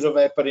 the use of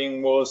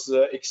heparin was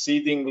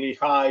exceedingly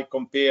high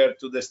compared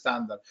to the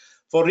standard.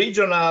 For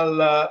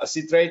regional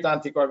citrate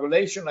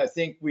anticoagulation, I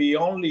think we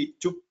only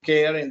took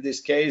care in this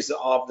case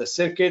of the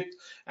circuit,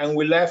 and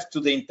we left to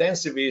the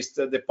intensivist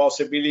the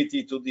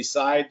possibility to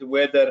decide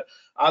whether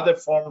other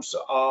forms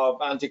of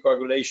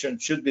anticoagulation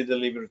should be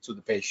delivered to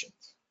the patient.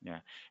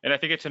 Yeah, and I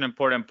think it's an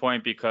important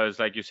point, because,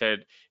 like you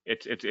said,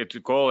 its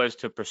goal is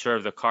to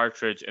preserve the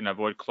cartridge and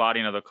avoid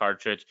clotting of the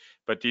cartridge.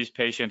 But these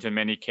patients, in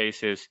many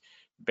cases,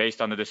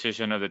 based on the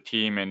decision of the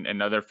team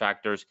and other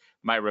factors,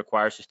 might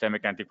require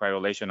systemic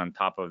anticoagulation on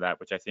top of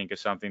that, which I think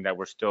is something that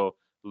we're still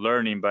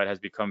learning, but has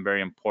become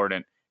very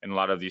important in a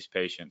lot of these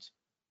patients.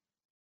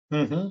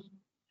 Mm-hmm.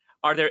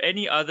 Are there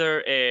any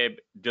other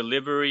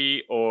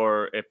delivery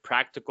or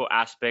practical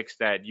aspects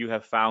that you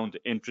have found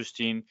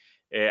interesting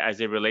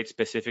as it relates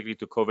specifically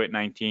to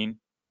COVID-19?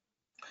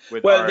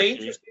 Well,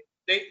 the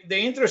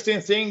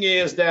interesting thing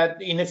is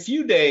that in a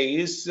few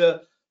days,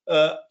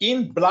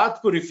 in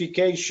blood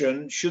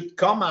purification should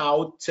come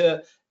out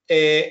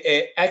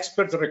a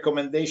expert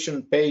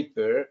recommendation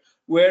paper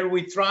where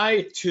we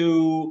try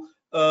to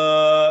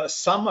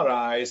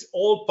summarize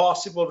all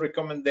possible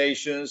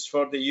recommendations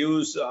for the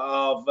use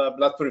of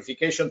blood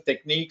purification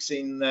techniques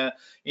in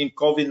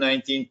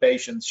COVID-19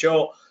 patients.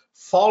 So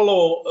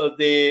follow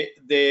the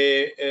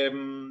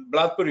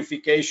blood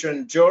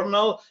purification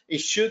journal.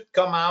 It should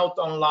come out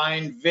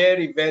online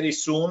very, very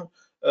soon.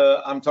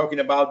 I'm talking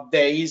about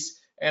days,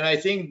 and I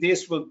think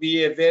this will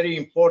be a very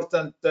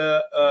important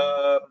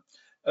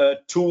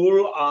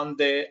tool on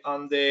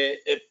the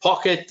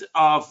pocket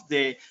of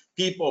the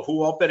people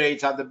who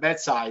operate at the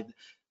bedside,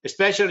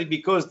 especially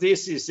because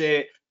this is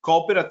a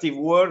cooperative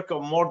work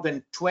of more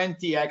than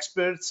 20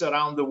 experts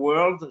around the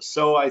world.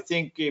 So I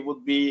think it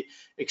would be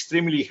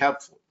extremely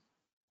helpful.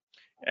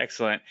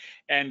 Excellent.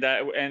 And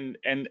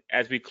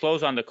as we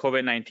close on the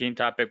COVID-19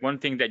 topic, one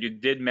thing that you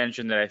did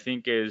mention that I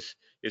think is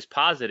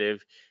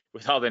positive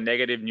with all the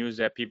negative news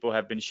that people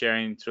have been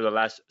sharing through the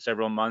last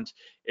several months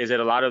is that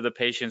a lot of the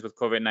patients with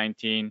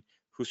COVID-19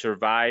 who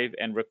survive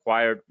and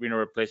required renal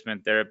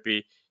replacement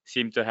therapy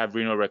seem to have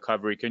renal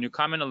recovery. Can you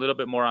comment a little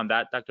bit more on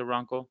that, Dr.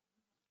 Ronco?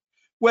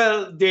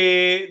 Well,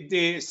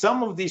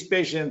 some of these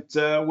patients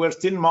we're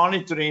still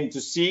monitoring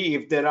to see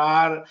if there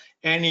are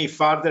any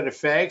further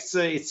effects.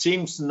 It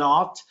seems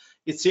not.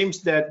 It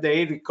seems that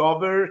they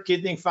recover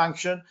kidney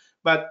function,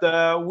 but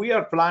we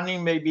are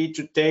planning maybe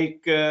to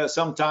take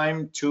some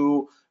time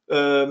to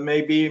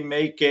maybe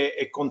make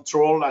a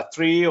control at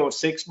 3 or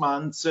 6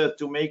 months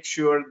to make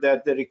sure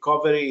that the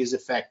recovery is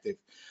effective.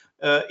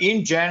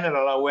 In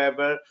general,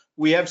 however,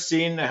 we have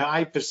seen a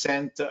high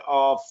 %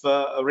 of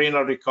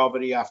renal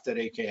recovery after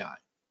AKI.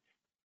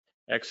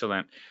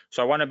 Excellent.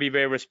 So I want to be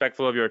very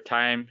respectful of your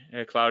time,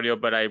 Claudio,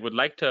 but I would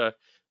like to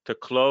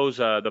close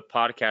the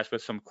podcast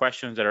with some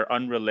questions that are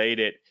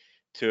unrelated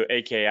to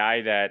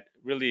AKI that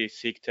really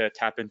seek to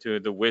tap into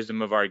the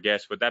wisdom of our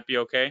guests. Would that be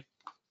okay?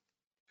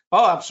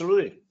 Oh,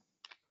 absolutely.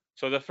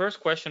 So the first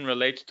question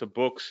relates to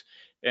books,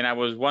 and I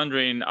was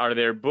wondering, are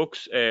there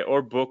books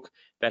or book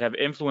that have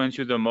influenced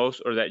you the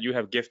most or that you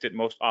have gifted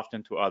most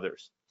often to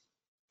others?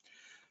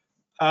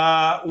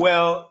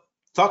 Well,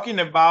 talking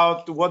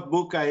about what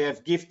book I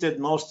have gifted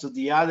most to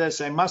the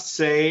others, I must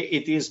say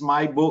it is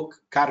my book,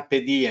 Carpe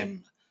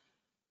Diem.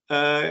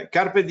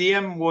 Carpe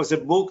Diem was a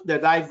book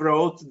that I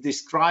wrote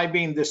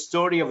describing the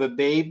story of a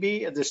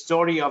baby, the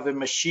story of a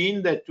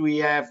machine that we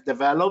have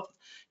developed.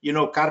 You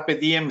know, Carpe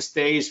Diem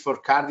stays for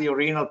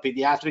Cardiorenal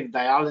Pediatric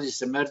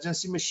Dialysis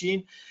Emergency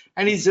Machine,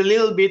 and it's a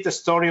little bit a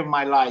story of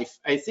my life.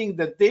 I think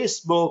that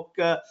this book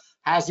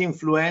has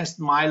influenced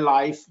my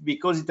life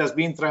because it has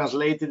been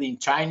translated in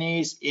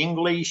Chinese,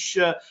 English,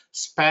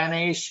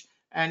 Spanish,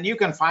 and you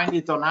can find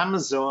it on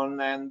Amazon.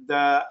 And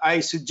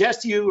I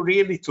suggest you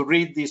really to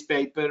read this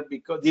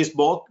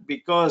book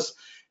because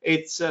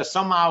it's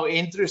somehow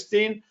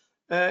interesting.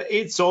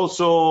 It's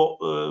also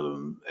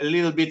a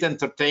little bit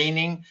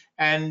entertaining,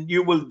 and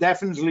you will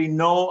definitely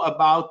know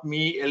about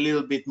me a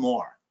little bit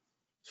more.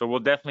 So we'll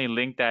definitely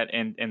link that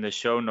in the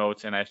show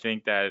notes, and I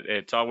think that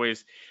it's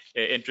always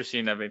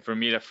interesting for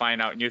me to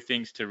find out new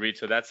things to read.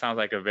 So that sounds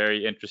like a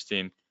very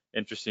interesting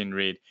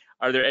read.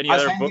 Are there any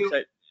other books?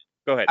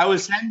 Go ahead. I will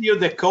send you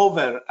the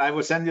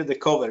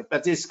cover.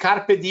 But it's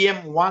Carpe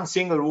Diem, one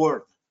single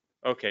word.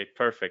 Okay,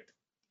 perfect.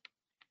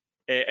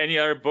 Any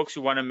other books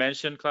you want to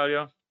mention,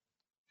 Claudio?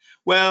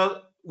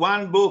 Well,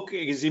 one book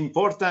is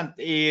important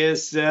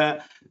is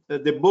the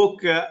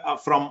book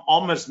from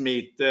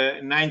Hammersmith,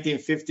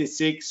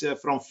 1956,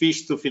 From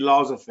Fish to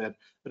Philosopher.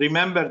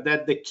 Remember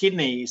that the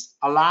kidneys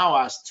allow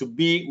us to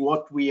be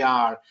what we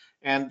are,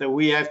 and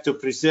we have to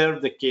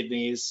preserve the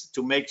kidneys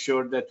to make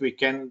sure that we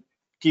can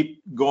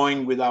keep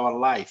going with our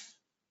life.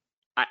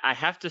 I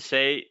have to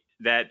say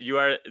that you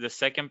are the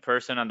second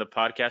person on the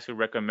podcast who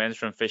recommends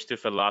From Fish to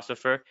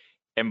Philosopher,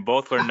 and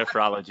both were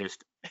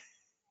nephrologists.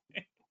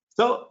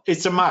 So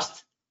it's a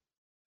must.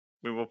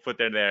 We will put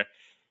that there.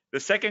 The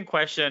second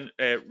question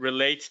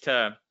relates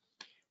to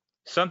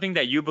something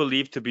that you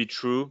believe to be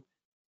true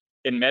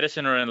in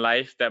medicine or in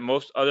life that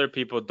most other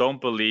people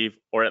don't believe,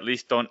 or at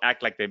least don't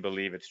act like they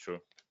believe it's true.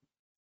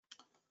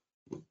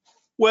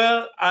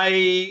 Well,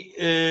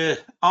 I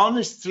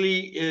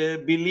honestly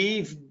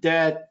believe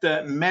that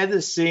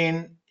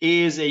medicine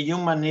is a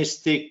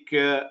humanistic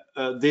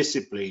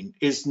discipline.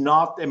 It's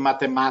not a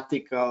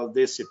mathematical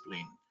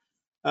discipline.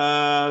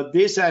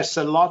 This has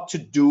a lot to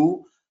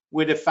do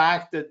with the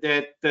fact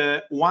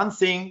that one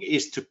thing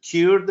is to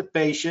cure the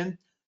patient,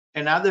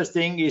 another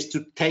thing is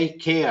to take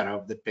care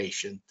of the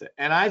patient.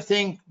 And I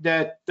think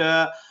that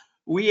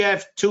we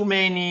have too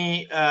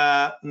many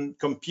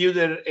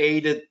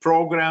computer-aided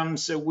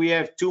programs, we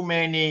have too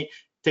many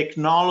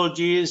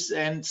technologies,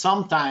 and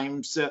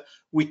sometimes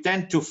we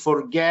tend to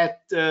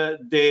forget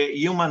the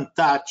human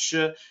touch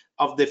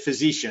of the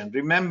physician.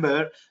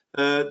 Remember,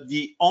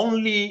 the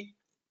only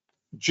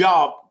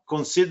job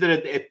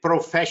considered a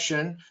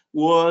profession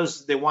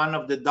was the one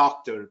of the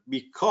doctor,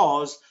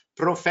 because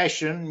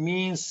profession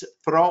means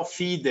pro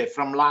fide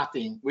from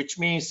Latin, which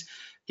means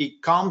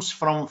it comes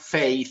from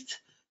faith.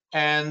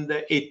 and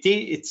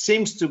it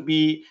seems to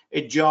be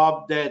a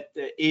job that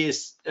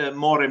is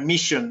more a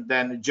mission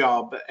than a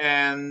job.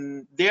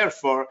 And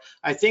therefore,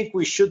 I think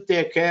we should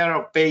take care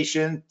of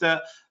patients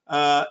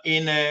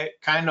in a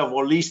kind of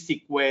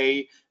holistic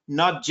way,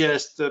 not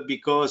just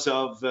because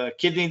of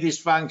kidney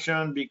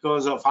dysfunction,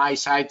 because of high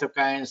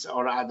cytokines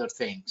or other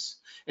things.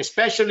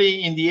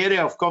 Especially in the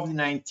area of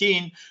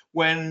COVID-19,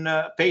 when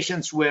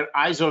patients were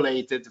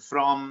isolated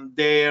from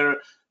their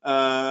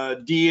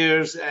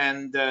dears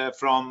and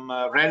from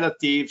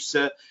relatives,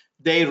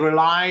 they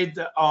relied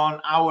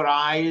on our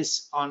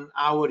eyes, on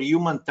our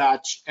human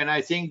touch, and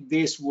I think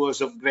this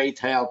was of great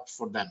help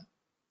for them.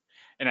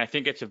 And I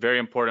think it's a very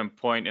important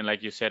point, and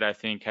like you said, I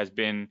think has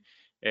been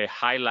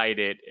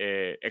highlighted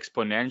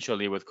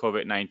exponentially with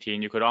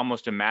COVID-19. You could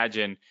almost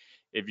imagine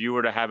if you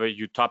were to have a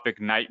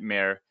utopic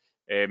nightmare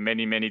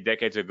many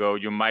decades ago,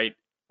 you might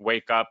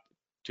wake up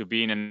to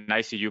being an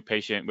ICU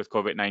patient with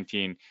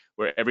COVID-19,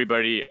 where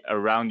everybody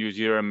around you is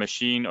either a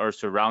machine or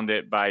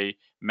surrounded by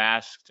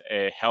masked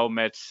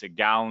helmets,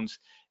 gowns,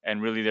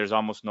 and really there's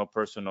almost no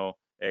personal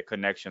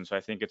connection. So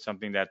I think it's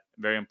something that's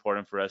very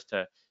important for us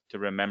to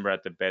remember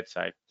at the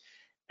bedside.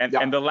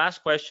 And the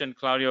last question,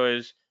 Claudio,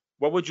 is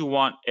what would you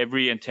want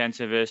every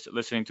intensivist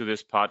listening to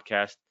this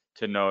podcast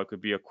to know? It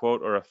could be a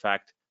quote or a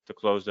fact to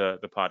close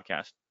the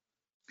podcast.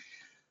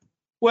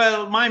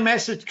 Well, my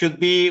message could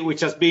be,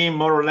 which has been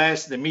more or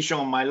less the mission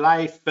of my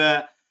life,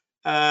 the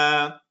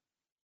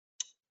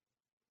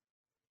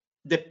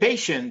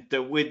patient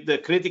with the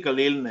critical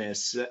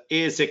illness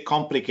is a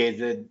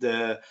complicated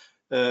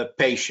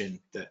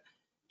patient.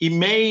 He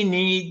may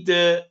need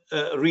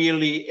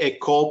really a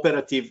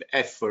cooperative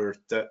effort.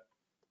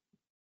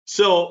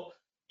 So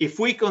if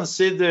we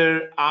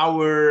consider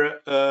our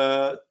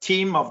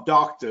team of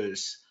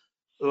doctors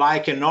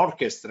like an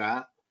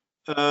orchestra,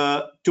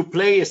 to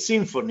play a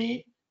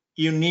symphony,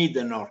 you need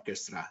an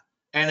orchestra,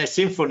 and a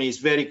symphony is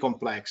very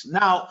complex.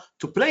 Now,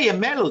 to play a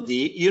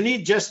melody, you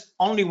need just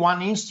only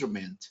one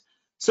instrument.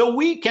 So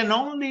we can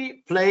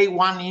only play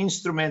one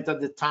instrument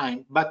at a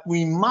time, but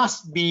we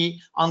must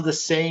be on the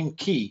same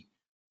key.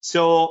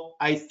 So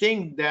I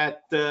think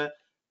that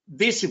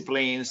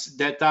disciplines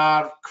that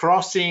are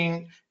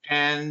crossing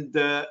and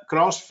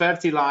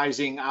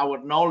cross-fertilizing our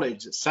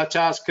knowledge, such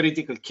as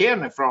critical care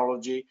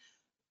nephrology,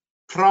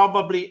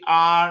 probably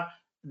are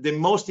the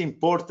most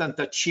important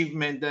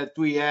achievement that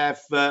we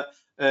have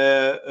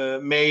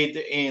made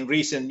in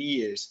recent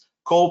years.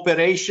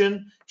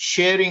 Cooperation,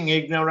 sharing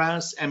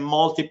ignorance, and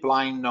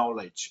multiplying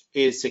knowledge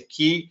is a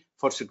key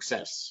for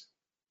success.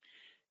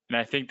 And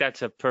I think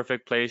that's a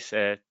perfect place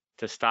to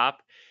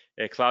stop.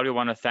 Claudio, I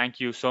want to thank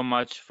you so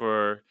much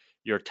for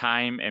your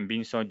time and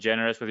being so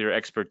generous with your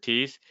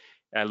expertise.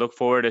 I look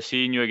forward to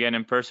seeing you again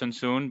in person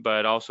soon,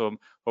 but also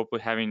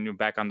hopefully having you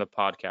back on the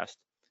podcast.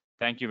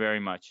 Thank you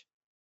very much.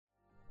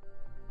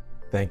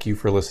 Thank you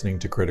for listening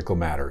to Critical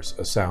Matters,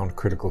 a Sound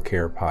Critical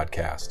Care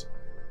podcast.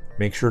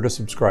 Make sure to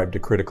subscribe to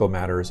Critical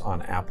Matters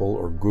on Apple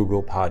or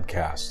Google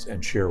Podcasts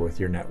and share with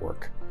your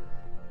network.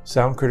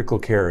 Sound Critical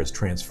Care is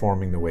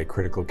transforming the way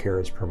critical care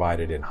is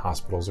provided in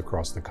hospitals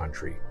across the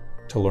country.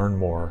 To learn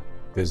more,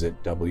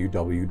 visit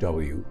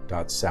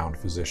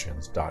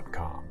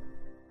www.soundphysicians.com.